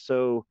 I'm just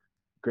so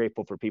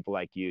grateful for people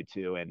like you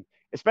too. And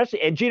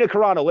Gina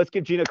Carano, let's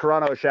give Gina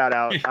Carano a shout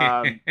out.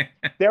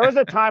 There was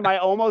a time I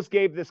almost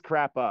gave this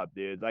crap up,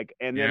 dude.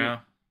 Then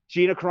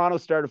Gina Carano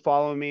started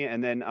following me.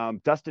 And then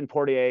Dustin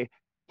Portier,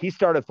 he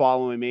started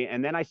following me.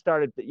 And then I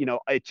started,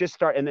 it just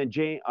started. And then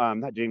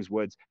not James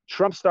Woods,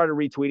 Trump started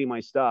retweeting my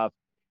stuff.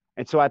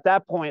 And so at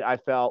that point, I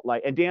felt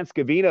like, and Dan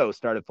Scavino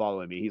started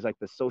following me. He's like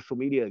the social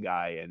media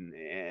guy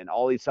and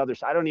all these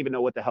others. I don't even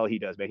know what the hell he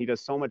does, man. He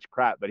does so much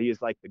crap, but he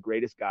is like the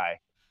greatest guy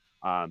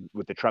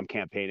with the Trump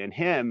campaign and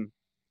him.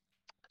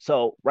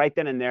 So right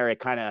then and there, it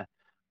kind of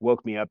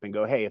woke me up and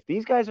go, hey, if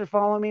these guys are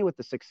following me with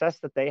the success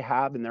that they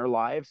have in their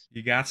lives,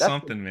 you got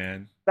something,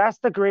 man. That's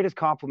the greatest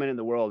compliment in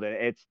the world. And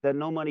it's that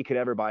no money could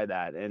ever buy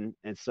that. And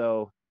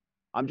so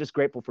I'm just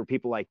grateful for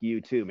people like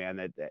you too, man,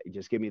 that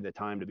just give me the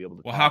time to be able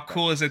to. Well, how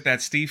cool is it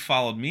that Steve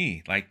followed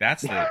me? Like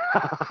that's the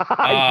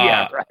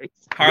yeah, right.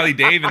 Harley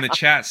Dave in the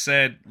chat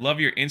said,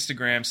 "Love your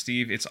Instagram,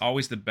 Steve. It's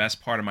always the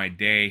best part of my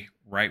day,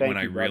 right when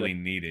I really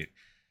need it."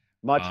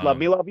 Much love.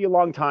 Me love you a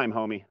long time,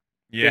 homie.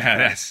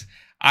 Yeah,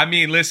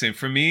 listen,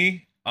 for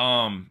me,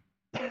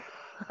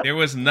 there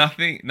was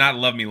nothing, not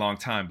love me long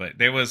time, but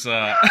there was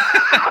I'm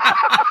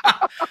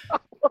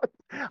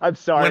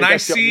sorry.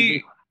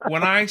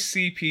 When I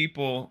see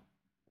people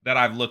that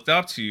I've looked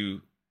up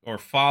to or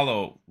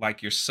follow,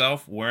 like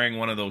yourself, wearing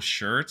one of those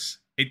shirts,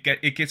 it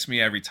gets me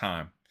every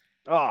time.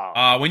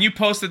 Oh. When you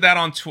posted that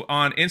on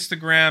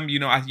Instagram,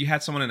 you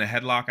had someone in a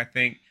headlock, I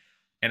think,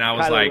 and I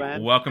was Kylo like,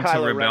 Ren. "Welcome Kylo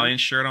to Rebellion" Ren.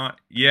 shirt on.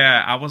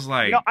 Yeah, I was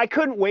like, I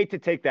couldn't wait to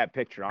take that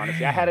picture.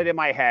 Honestly, I had it in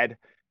my head.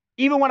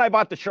 Even when I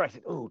bought the shirt, I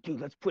said, "Oh,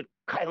 dude, let's put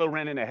Kylo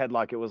Ren in a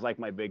headlock." It was like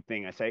my big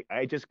thing.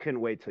 I just couldn't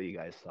wait till you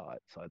guys saw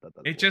it. So I thought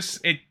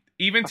that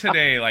even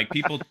today, like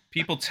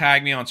people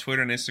tag me on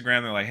Twitter and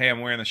Instagram. They're like, "Hey,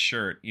 I'm wearing the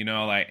shirt,"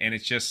 and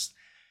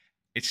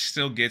it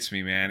still gets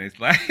me, man.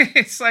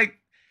 It's like,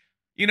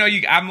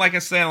 I'm like I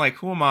said, like,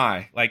 who am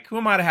I? Like, who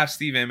am I to have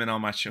Steve Inman on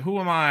my show? Who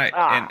am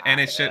I?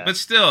 And it's just, but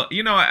still,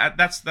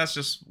 that's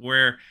just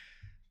where,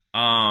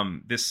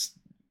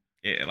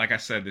 like I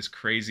said, this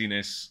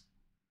craziness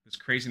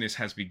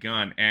has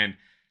begun. And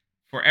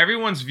for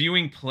everyone's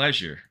viewing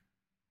pleasure,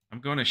 I'm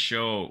going to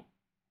show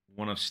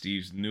one of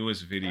Steve's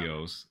newest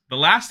videos. The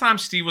last time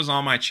Steve was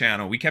on my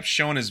channel, we kept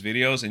showing his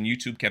videos and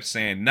YouTube kept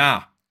saying,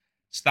 "Nah,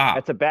 stop."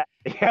 That's a bad.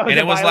 And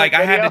it was like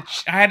I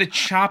had to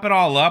chop it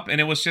all up, and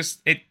it was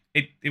just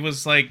it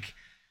was like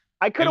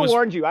I could have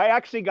warned you. I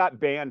actually got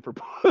banned for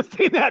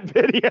posting that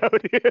video,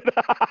 dude.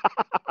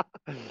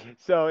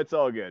 So it's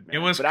all good, man. It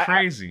was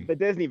crazy. The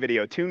Disney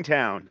video,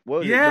 Toontown.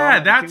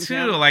 That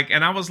too. Like,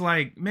 and I was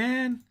like,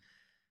 man,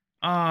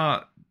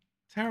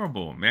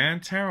 terrible, man,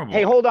 terrible.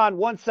 Hey, hold on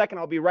 1 second.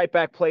 I'll be right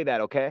back. Play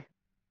that, okay?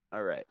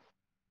 All right.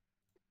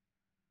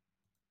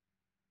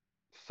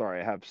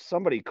 Sorry, I have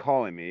somebody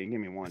calling me. Give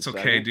me 1 second.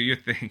 It's okay. Do your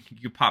thing.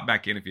 You can pop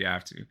back in if you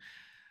have to.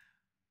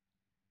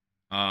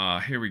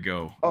 Here we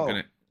go.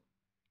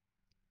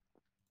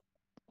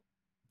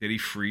 Did he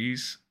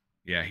freeze?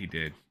 Yeah, he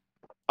did.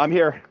 I'm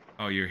here.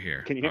 Oh, you're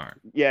here. Can you hear? All right.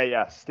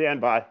 Yeah.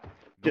 Stand by.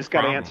 Just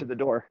got to answer the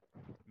door.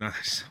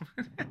 Nice.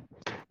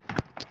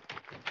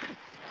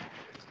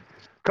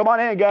 Come on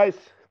in, guys.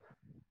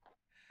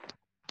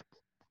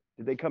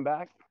 Did they come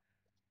back?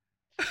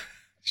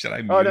 Should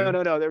I mute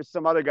him? No. There was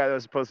some other guy that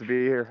was supposed to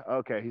be here.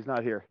 Okay, he's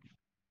not here.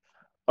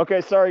 Okay,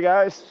 sorry,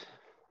 guys.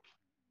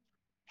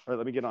 All right,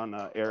 let me get on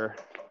air.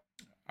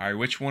 All right,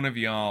 which one of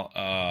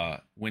y'all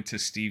went to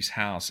Steve's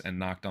house and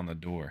knocked on the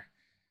door?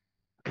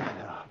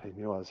 They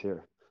knew I was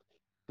here.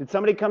 Did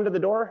somebody come to the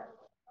door?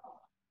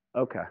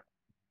 Okay.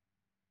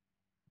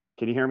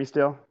 Can you hear me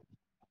still?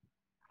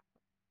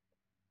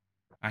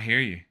 I hear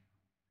you.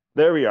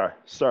 There we are.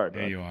 Sorry,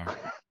 there you are.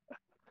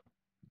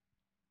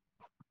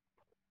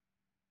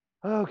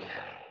 Okay.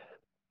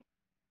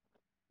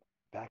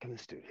 Back in the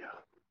studio.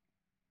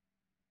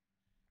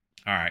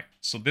 All right.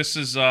 So this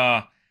is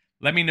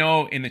let me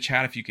know in the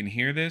chat if you can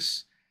hear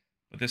this.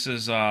 But this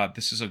is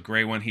a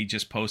great one he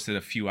just posted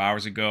a few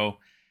hours ago,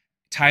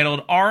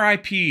 titled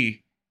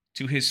 "R.I.P.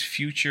 to his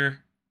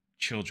future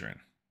children.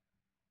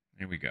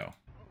 Here we go.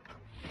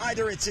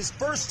 Either it's his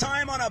first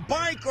time on a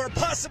bike or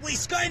possibly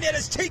Skynet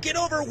has taken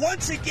over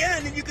once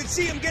again, and you can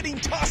see him getting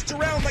tossed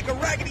around like a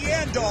Raggedy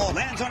Ann doll.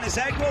 Lands on his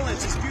egg roll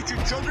as his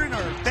future children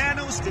are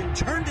Thanos and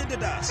turned into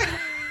dust.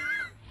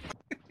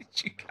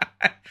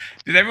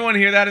 Did everyone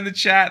hear that in the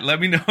chat? Let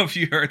me know if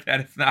you heard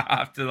that. If not, I'll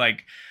have to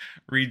like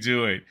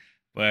redo it.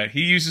 But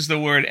he uses the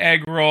word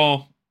egg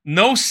roll.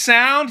 No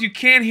sound? You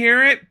can't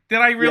hear it? Did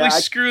I really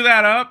screw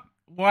that up?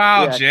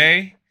 Wow,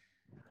 Jay.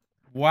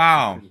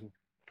 Wow.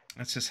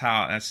 That's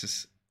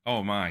just,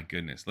 oh my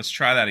goodness. Let's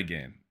try that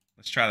again.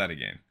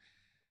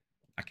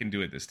 I can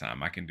do it this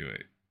time. I can do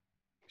it.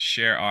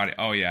 Share audio.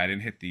 Oh yeah, I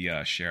didn't hit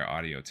the share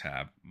audio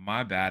tab.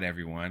 My bad,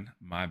 everyone.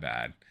 My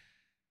bad.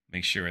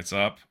 Make sure it's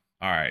up.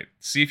 All right.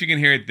 See if you can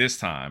hear it this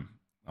time.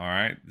 All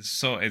right.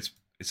 So it's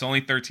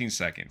only 13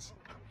 seconds.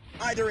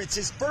 Either it's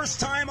his first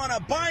time on a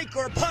bike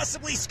or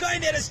possibly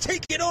Skynet has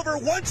taken over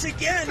once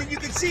again, and you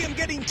can see him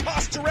getting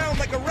tossed around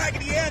like a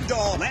Raggedy Ann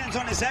doll. Lands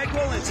on his egg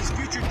roll as his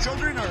future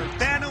children are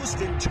Thanos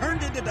and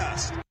turned into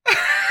dust.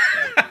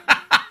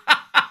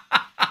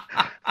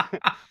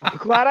 I'm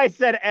glad I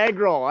said egg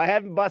roll. I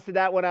haven't busted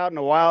that one out in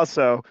a while,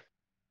 so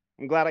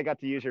I'm glad I got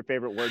to use your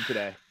favorite word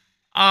today.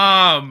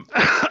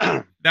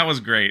 That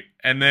was great.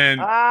 And then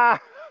yeah,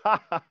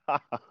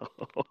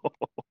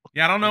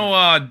 I don't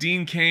know.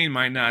 Dean Cain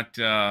might not.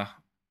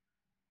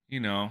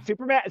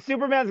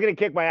 Superman's gonna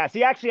kick my ass.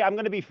 I'm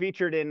gonna be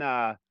featured in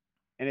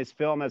his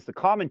film as the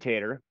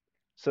commentator.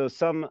 So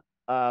some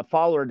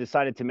follower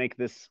decided to make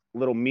this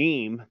little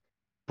meme,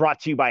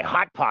 brought to you by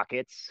Hot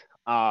Pockets.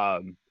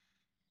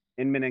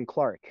 Inman and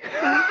Clark.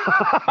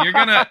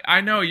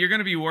 I know you're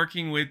gonna be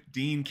working with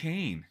Dean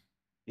Cain.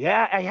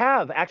 Yeah, I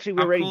have actually.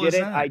 We already did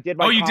it. I did.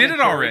 Oh, you did it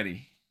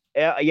already.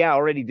 Yeah,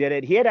 already did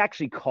it. He had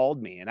actually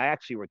called me, and I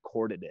actually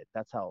recorded it.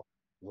 That's how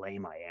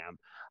lame I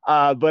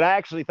am. But I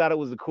actually thought it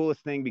was the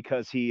coolest thing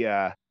because he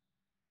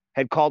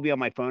had called me on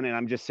my phone, and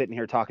I'm just sitting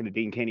here talking to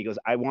Dean Cain. He goes,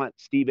 "I want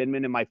Steve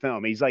Inman in my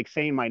film." He's like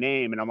saying my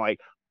name, and I'm like,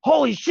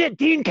 "Holy shit,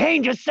 Dean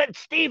Cain just said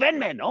Steve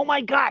Inman! Oh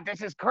my god,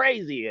 this is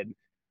crazy!"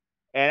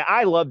 And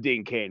I love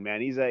Dean Cain,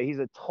 man. He's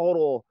a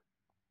total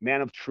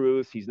man of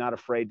truth. He's not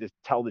afraid to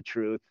tell the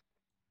truth.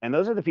 And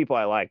those are the people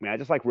I like, man. I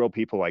just like real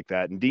people like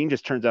that. And Dean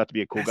just turns out to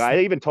be a cool guy. I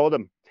even told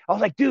him, I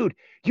was like, dude,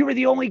 you were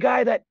the only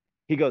guy that,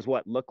 he goes,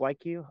 what, look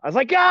like you? I was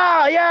like,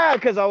 yeah,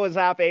 because I was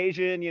half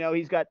Asian.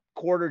 He's got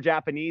quarter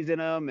Japanese in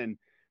him. And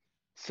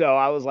so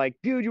I was like,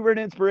 dude, you were an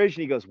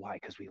inspiration. He goes, why?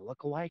 Because we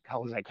look alike? I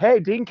was like, hey,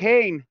 Dean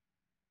Cain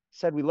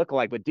said we look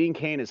alike, but Dean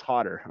Cain is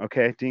hotter,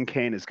 okay? Dean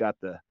Cain he's got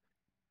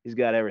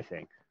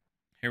everything.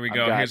 Here we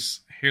go.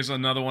 Here's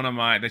another one of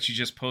mine that you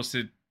just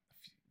posted a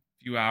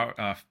few hours.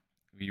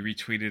 You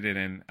retweeted it,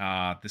 and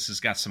this has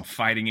got some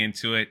fighting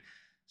into it.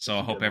 So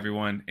I hope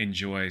everyone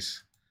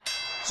enjoys.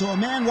 So a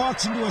man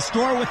walks into a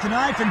store with a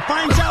knife and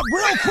finds out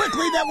real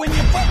quickly that when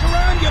you fuck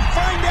around, you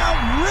find out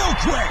real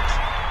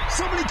quick.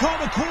 Somebody call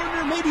the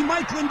coroner, maybe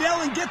Mike Lindell,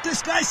 and get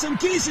this guy some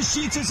Giza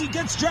sheets as he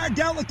gets dragged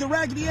out like the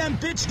Raggedy Ann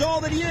bitch doll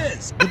that he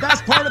is. The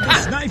best part of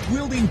this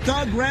knife-wielding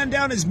thug ran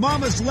down his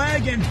mama's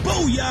leg, and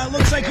booyah, it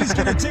looks like he's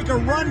gonna take a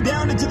run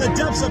down into the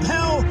depths of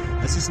hell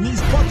as his knees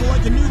buckle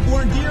like a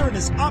newborn deer and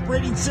his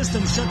operating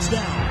system shuts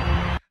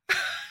down.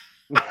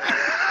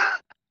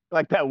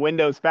 Like that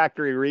Windows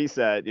factory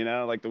reset,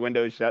 like the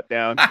Windows shut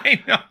down.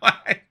 I know.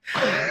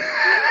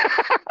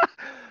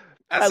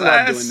 I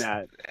love doing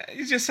that.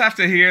 You just have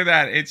to hear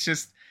that.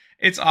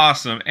 It's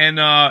awesome. And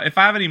if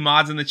I have any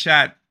mods in the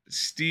chat,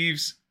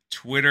 Steve's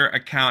Twitter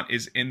account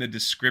is in the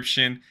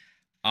description.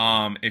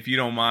 If you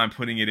don't mind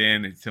putting it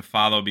in to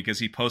follow, because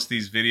he posts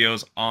these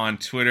videos on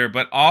Twitter,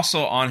 but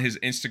also on his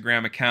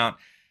Instagram account.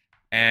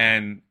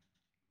 And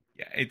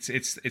yeah, it's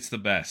the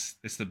best.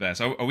 It's the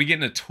best. Are we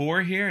getting a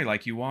tour here?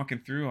 Like you walking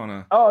through on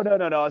a? Oh no!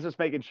 I was just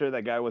making sure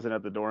that guy wasn't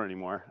at the door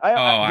anymore.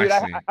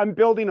 I'm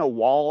building a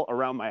wall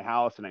around my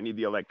house, and I need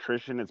the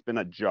electrician. It's been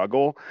a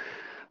juggle,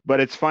 but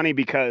it's funny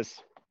because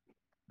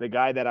the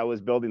guy that I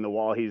was building the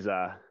wall, he's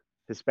a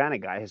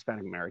Hispanic guy,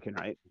 Hispanic American,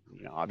 right?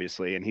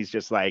 Obviously, and he's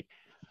just like,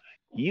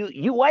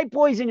 you white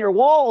boys in your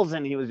walls,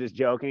 and he was just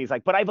joking. He's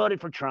like, but I voted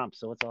for Trump,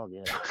 so it's all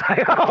good. I was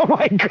like, oh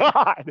my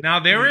god! Now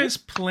there is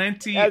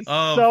plenty That's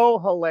so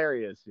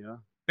hilarious,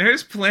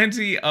 There's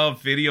plenty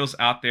of videos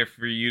out there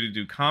for you to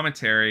do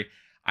commentary.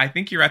 I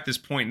think you're at this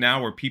point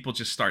now where people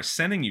just start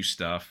sending you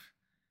stuff.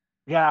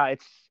 Yeah,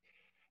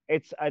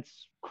 it's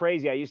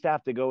crazy. I used to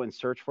have to go and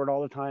search for it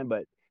all the time,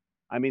 but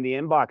I mean, the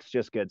inbox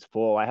just gets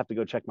full. I have to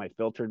go check my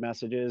filtered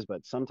messages,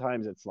 but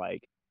sometimes it's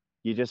like,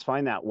 you just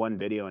find that one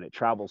video and it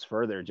travels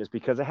further just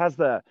because it has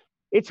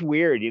it's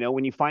weird,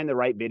 when you find the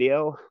right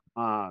video,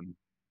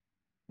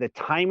 the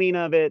timing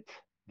of it,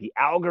 the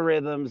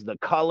algorithms, the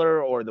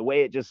color, or the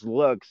way it just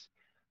looks,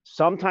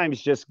 sometimes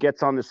just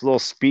gets on this little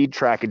speed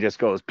track and just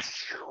goes,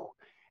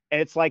 and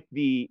it's like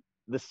the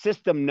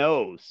system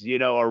knows,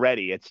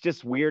 already. It's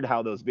just weird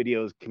how those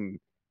videos can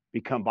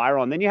become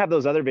viral. And then you have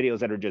those other videos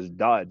that are just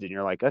duds and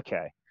you're like,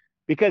 okay,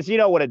 because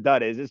what a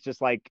dud is, it's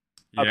just like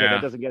Okay,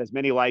 that doesn't get as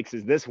many likes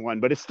as this one,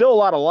 but it's still a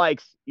lot of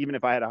likes. Even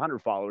if I had 100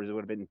 followers, it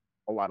would have been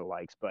a lot of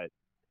likes. But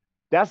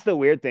that's the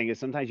weird thing is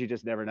sometimes you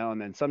just never know.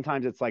 And then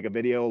sometimes it's like a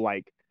video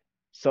like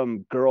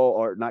some girl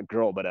or not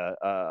girl, but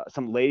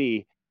some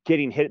lady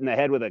getting hit in the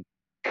head with a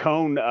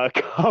cone,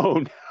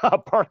 a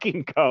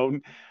parking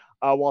cone,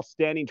 while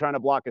standing trying to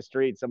block a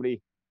street. Somebody,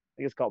 I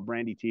think it's called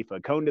Brandy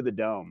Tifa, cone to the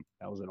dome.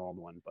 That was an old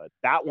one, but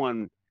that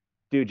one,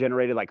 dude,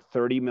 generated like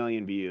 30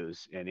 million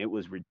views, and it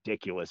was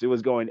ridiculous. It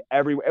was going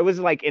everywhere. It was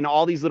like in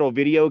all these little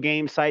video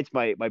game sites.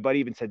 My buddy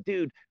even said,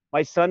 dude,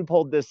 my son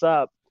pulled this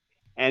up,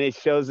 and it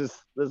shows this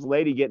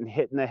lady getting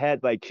hit in the head.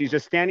 Like she's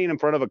just standing in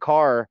front of a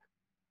car,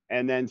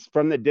 and then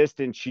from the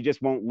distance, she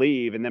just won't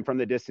leave. And then from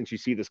the distance, you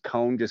see this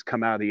cone just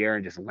come out of the air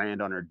and just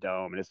land on her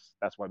dome. And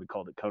that's why we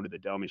called it cone to the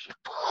dome. And she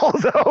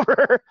falls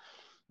over.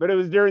 But it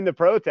was during the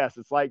protest.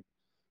 It's like,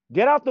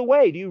 get out the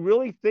way. Do you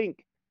really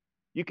think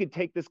you could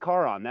take this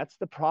car on? That's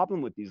the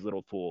problem with these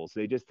little fools.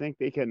 They just think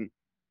they can.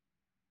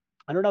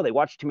 I don't know. They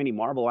watch too many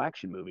Marvel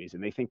action movies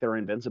and they think they're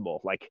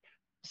invincible. Like,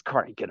 this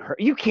car ain't gonna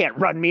hurt. You can't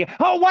run me.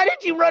 Oh, why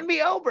did you run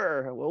me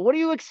over? Well, what do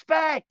you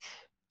expect?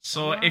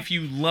 So if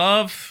you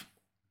love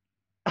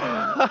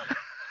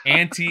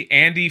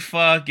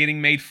Antifa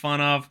getting made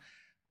fun of,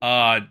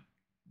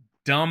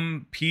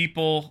 dumb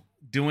people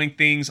doing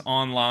things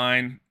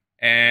online,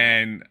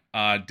 and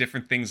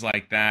different things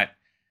like that,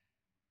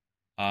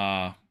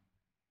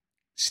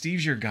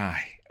 Steve's your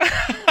guy.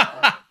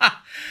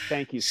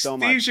 Thank you so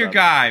much. Steve's your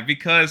guy,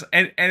 because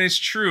and it's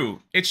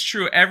true. It's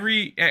true.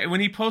 When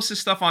he posts his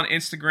stuff on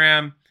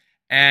Instagram,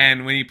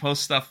 and when he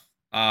posts stuff,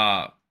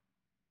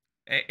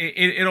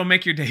 it'll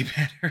make your day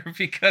better,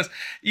 because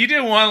you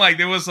did one, like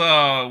there was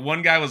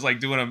one guy was like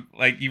doing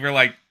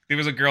there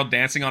was a girl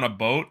dancing on a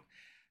boat,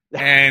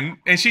 and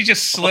she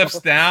just slips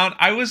down.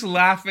 I was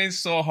laughing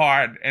so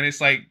hard, and it's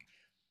like,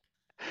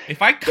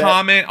 if I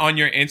comment on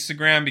your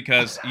Instagram,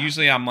 because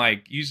usually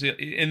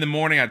in the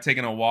morning I'm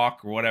taking a walk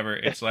or whatever,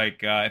 it's like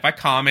if I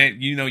comment,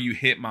 you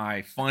hit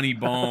my funny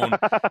bone,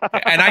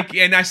 and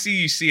I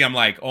see, I'm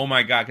like, oh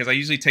my god, because I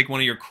usually take one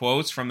of your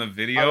quotes from the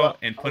video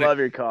and put it. I love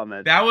your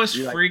comment. That was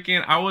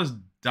freaking. I was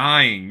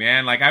dying,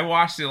 man. Like, I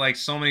watched it like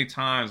so many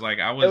times. Like,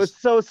 It was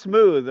so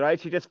smooth, right?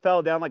 She just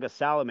fell down like a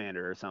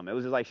salamander or something. It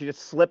was just like she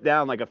just slipped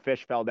down like a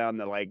fish fell down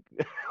the like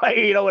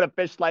when a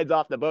fish slides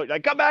off the boat.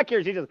 Like, come back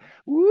here. She just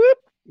whoop.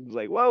 It was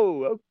like,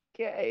 whoa,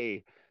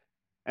 okay.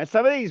 And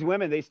some of these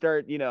women, they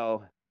start,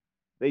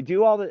 they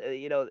do all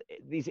the,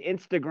 these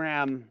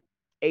Instagram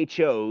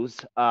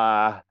HOs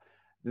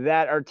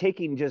that are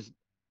taking just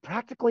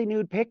practically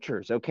nude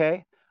pictures,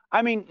 okay?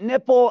 I mean,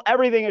 nipple,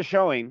 everything is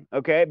showing,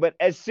 okay? But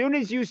as soon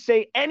as you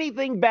say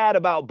anything bad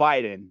about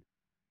Biden,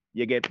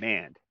 you get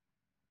banned.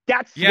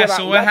 What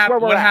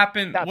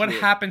happened? What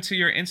happened to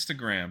your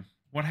Instagram?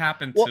 What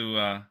happened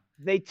to?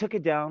 They took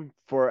it down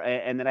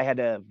and then I had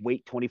to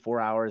wait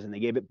 24 hours, and they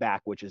gave it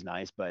back, which is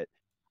nice. But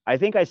I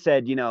think I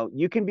said,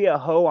 you can be a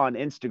hoe on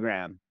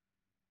Instagram,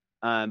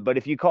 but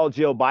if you call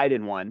Joe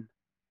Biden one,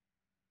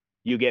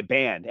 you get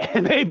banned.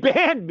 And they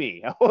banned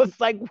me. I was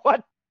like,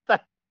 what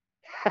the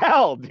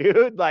hell,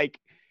 dude? Like,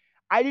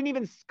 I didn't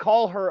even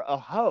call her a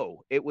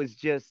hoe. It was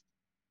just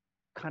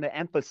kind of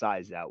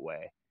emphasized that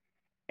way.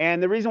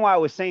 And the reason why I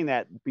was saying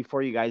that,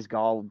 before you guys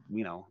go,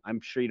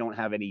 I'm sure you don't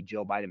have any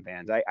Joe Biden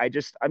fans.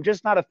 I'm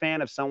just not a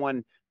fan of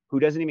someone who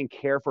doesn't even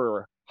care for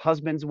her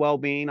husband's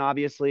well-being,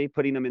 obviously,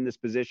 putting them in this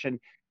position.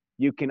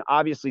 You can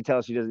obviously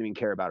tell she doesn't even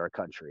care about our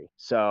country.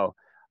 So,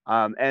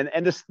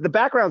 the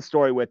background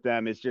story with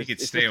them is just, you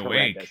could stay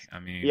awake. Horrendous. I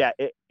mean, yeah,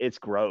 it's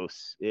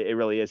gross. It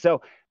really is.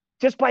 So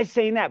just by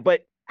saying that,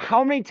 but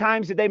how many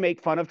times did they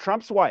make fun of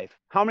Trump's wife?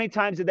 How many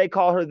times did they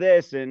call her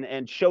this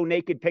and show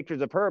naked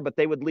pictures of her, but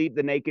they would leave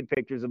the naked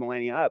pictures of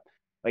Melania up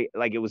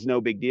like it was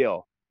no big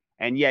deal?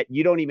 And yet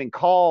you don't even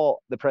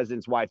call the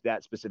president's wife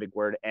that specific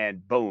word,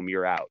 and boom,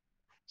 you're out.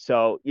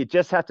 So you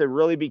just have to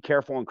really be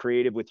careful and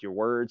creative with your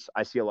words.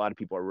 I see a lot of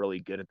people are really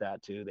good at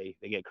that too. They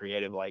get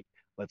creative, like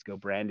Let's Go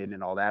Brandon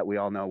and all that. We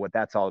all know what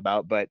that's all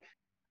about. But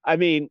I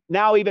mean,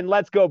 now even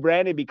Let's Go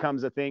Brandon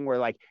becomes a thing where,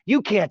 like,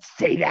 you can't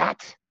say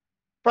that.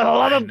 For the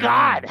love of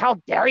God, how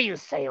dare you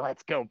say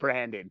Let's Go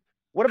Brandon?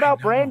 What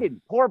about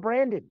Brandon? Poor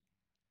Brandon.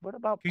 What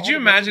about? Could you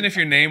imagine if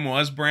your name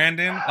was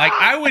Brandon? Like,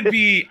 I would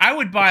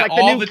buy like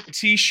all the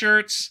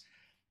t-shirts.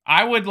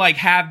 I would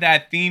have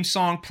that theme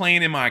song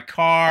playing in my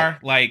car.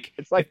 Like,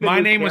 it's like if my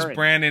name was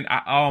Brandon,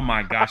 oh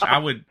my gosh, I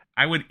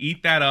would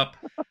eat that up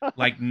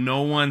like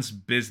no one's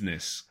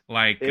business.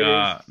 Like,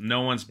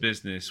 no one's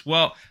business.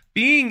 Well,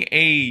 being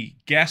a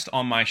guest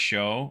on my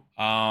show,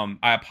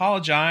 I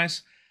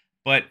apologize,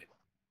 but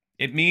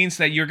it means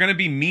that you're going to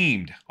be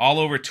memed all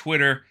over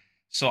Twitter.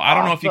 So I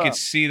don't know if you could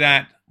see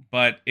that,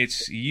 but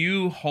it's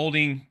you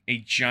holding a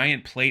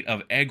giant plate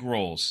of egg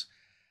rolls.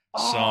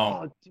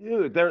 Oh,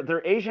 dude,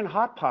 they're Asian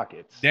Hot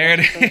Pockets. There it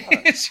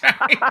is.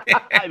 Right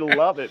there. I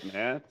love it,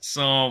 man.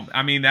 So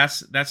I mean,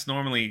 that's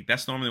normally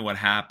what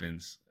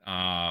happens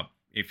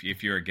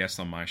if you're a guest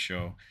on my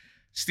show.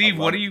 Steve,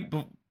 what do you?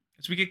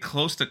 As we get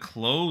close to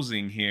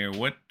closing here,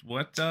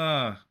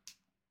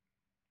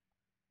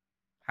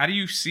 how how do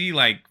you see,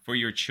 like, for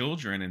your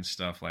children and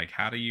stuff, like,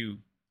 how do you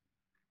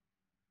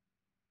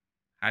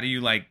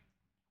like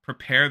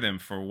prepare them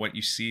for what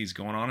you see is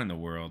going on in the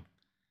world?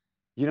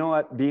 You know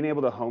what? Being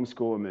able to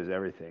homeschool them is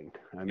everything.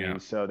 I mean,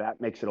 so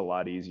that makes it a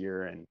lot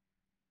easier. And,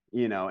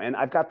 you know, and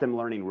I've got them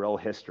learning real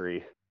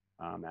history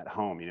at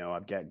home. You know,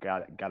 I've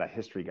got a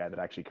history guy that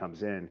actually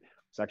comes in.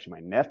 It's actually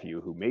my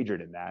nephew who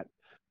majored in that.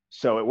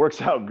 So it works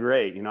out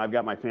great. You know, I've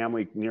got my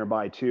family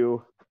nearby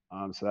too.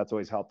 So that's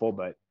always helpful.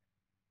 But,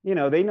 you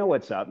know, they know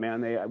what's up,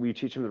 man. We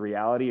teach them the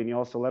reality, and you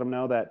also let them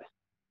know that,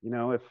 you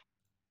know, if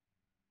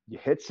you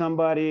hit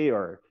somebody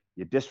or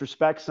you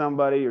disrespect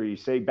somebody or you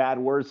say bad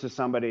words to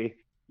somebody,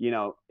 you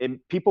know,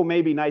 people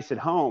may be nice at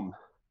home,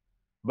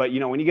 but, you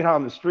know, when you get out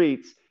on the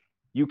streets,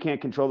 you can't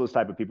control those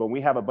type of people. And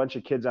we have a bunch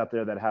of kids out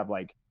there that have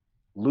like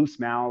loose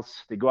mouths.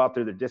 They go out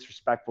there, they're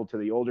disrespectful to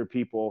the older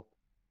people.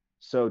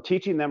 So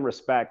teaching them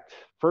respect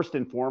first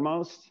and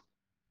foremost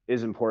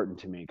is important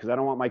to me, because I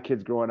don't want my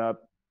kids growing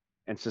up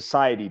and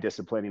society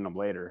disciplining them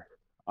later.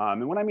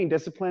 And when I mean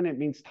discipline, it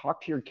means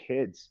talk to your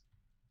kids.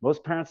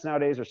 Most parents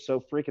nowadays are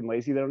so freaking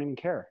lazy, they don't even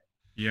care.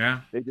 Yeah.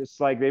 They just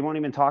like, they won't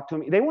even talk to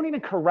them. They won't even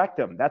correct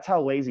them. That's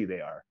how lazy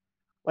they are.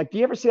 Like, do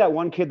you ever see that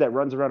one kid that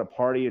runs around a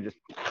party and just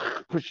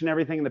pushing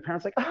everything, and the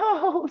parents like,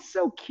 oh,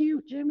 so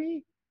cute,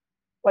 Jimmy.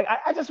 Like,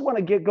 I just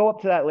want to go up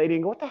to that lady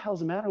and go, what the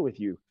hell's the matter with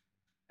you?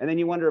 And then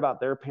you wonder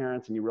about their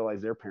parents, and you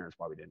realize their parents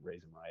probably didn't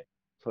raise them right.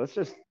 So this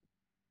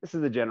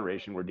is the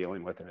generation we're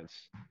dealing with, and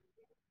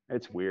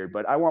it's weird.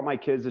 But I want my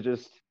kids to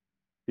just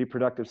be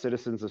productive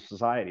citizens of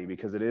society,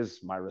 because it is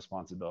my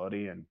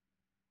responsibility, and,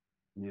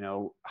 you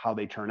know, how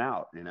they turn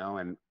out, you know.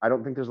 And I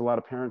don't think there's a lot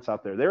of parents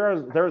out there.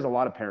 There is a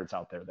lot of parents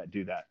out there that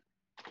do that,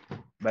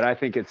 but I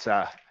think it's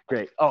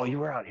great. Oh, you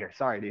were out here.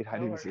 Sorry, dude. I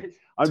didn't see it.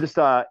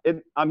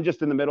 I'm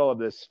just in the middle of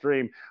this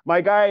stream.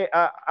 My guy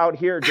out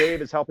here,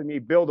 Dave, is helping me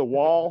build a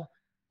wall.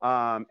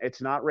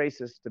 It's not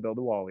racist to build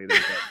a wall either.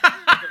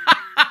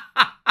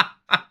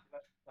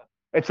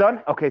 It's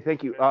done? Okay,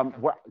 thank you. Are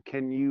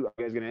you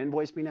guys gonna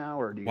invoice me now,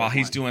 or do you? While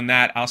he's doing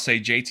that, I'll say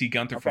JT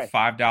Gunther for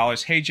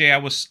 $5. Hey Jay, I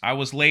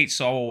was late,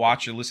 so I will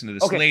watch or listen to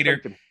this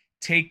later.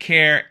 Take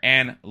care,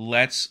 and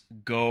let's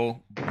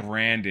go,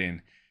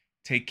 Brandon.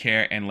 Take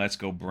care, and let's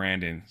go,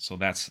 Brandon. So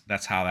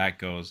that's how that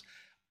goes.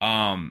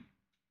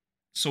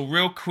 So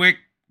real quick,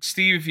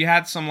 Steve, if you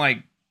had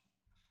some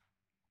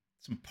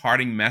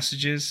parting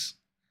messages.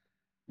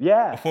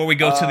 Yeah. Before we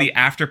go to the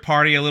after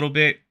party a little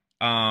bit.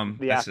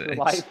 The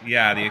afterlife.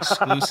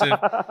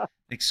 The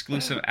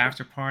exclusive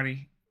after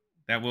party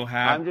that we'll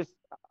have.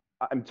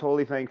 I'm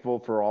totally thankful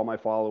for all my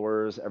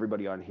followers,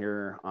 everybody on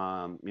here.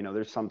 You know,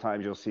 there's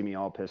sometimes you'll see me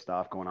all pissed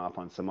off going off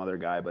on some other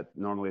guy, but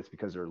normally it's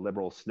because they're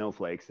liberal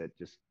snowflakes that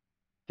just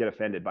get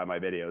offended by my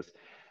videos.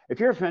 If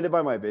you're offended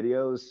by my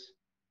videos,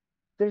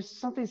 there's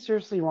something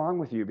seriously wrong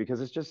with you, because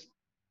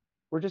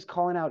we're just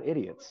calling out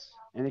idiots.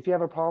 And if you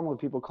have a problem with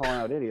people calling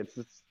out idiots,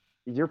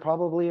 you're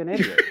probably an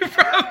idiot.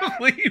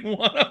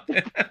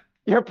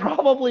 You're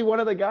probably one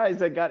of the guys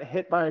that got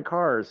hit by a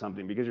car or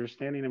something, because you're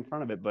standing in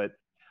front of it. But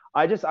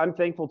I'm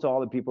thankful to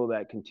all the people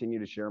that continue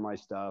to share my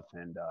stuff,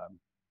 and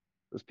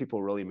those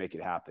people really make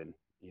it happen,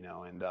 you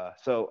know. And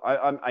so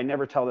I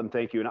never tell them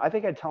thank you, and I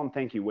think I tell them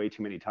thank you way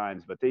too many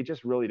times, but they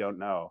just really don't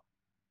know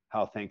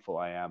how thankful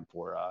I am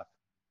for.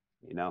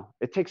 You know,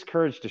 it takes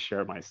courage to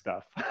share my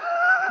stuff.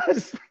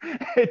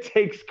 It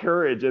takes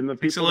courage, and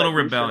it's a little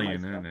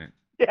rebellion, isn't it?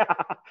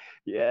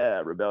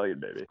 Yeah, rebellion,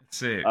 baby.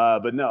 That's it.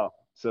 But no,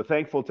 so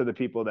thankful to the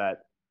people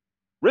that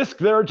risk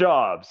their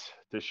jobs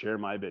to share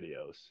my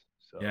videos.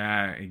 So,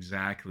 yeah,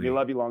 exactly. We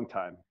love you long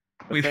time.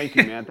 But thank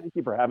you, man. Thank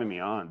you for having me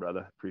on,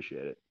 brother.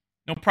 Appreciate it.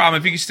 No problem.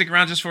 If you can stick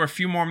around just for a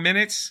few more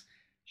minutes,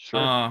 sure.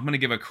 I'm gonna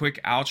give a quick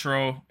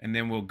outro, and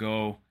then we'll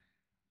go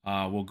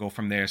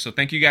from there. So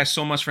thank you guys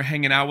so much for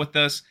hanging out with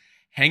us,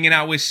 hanging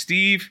out with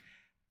Steve.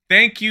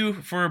 Thank you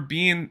for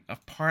being a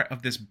part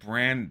of this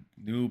brand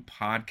new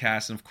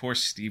podcast. And of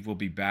course, Steve will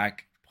be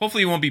back.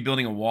 Hopefully, he won't be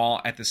building a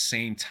wall at the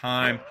same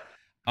time.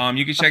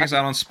 You can check us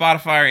out on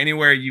Spotify or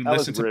anywhere you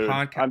listen to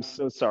podcasts. I'm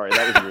so sorry.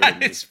 That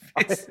was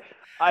rude.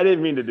 I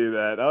didn't mean to do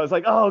that. I was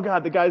like, oh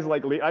God, the guy's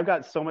like, I've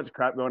got so much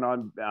crap going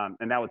on,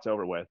 and now it's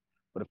over with.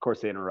 But of course,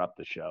 they interrupt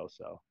the show,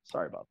 so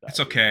sorry about that. It's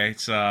okay.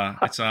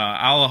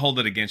 I'll hold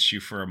it against you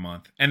for a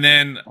month, and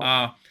then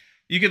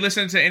you can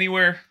listen to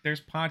anywhere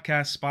there's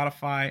podcasts,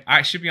 Spotify.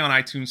 I should be on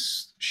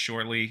iTunes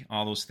shortly,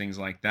 all those things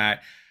like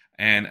that.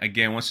 And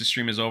again, once the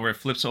stream is over, it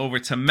flips over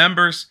to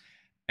members.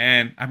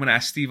 And I'm going to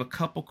ask Steve a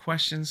couple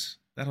questions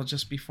that'll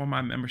just be for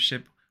my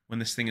membership when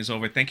this thing is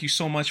over. Thank you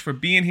so much for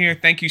being here.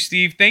 Thank you,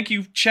 Steve. Thank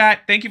you,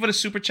 chat. Thank you for the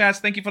super chats.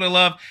 Thank you for the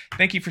love.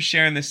 Thank you for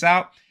sharing this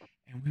out.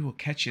 And we will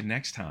catch you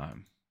next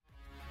time.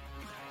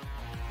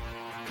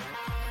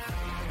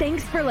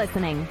 Thanks for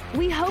listening.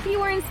 We hope you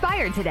were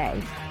inspired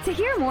today. To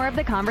hear more of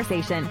the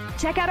conversation,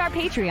 check out our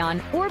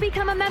Patreon or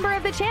become a member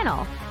of the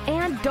channel.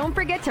 And don't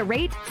forget to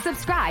rate,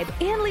 subscribe,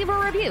 and leave a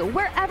review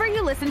wherever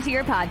you listen to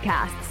your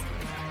podcasts.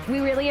 We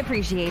really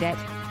appreciate it.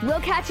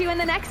 We'll catch you in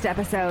the next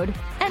episode.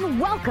 And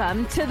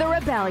welcome to the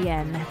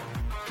Rebellion.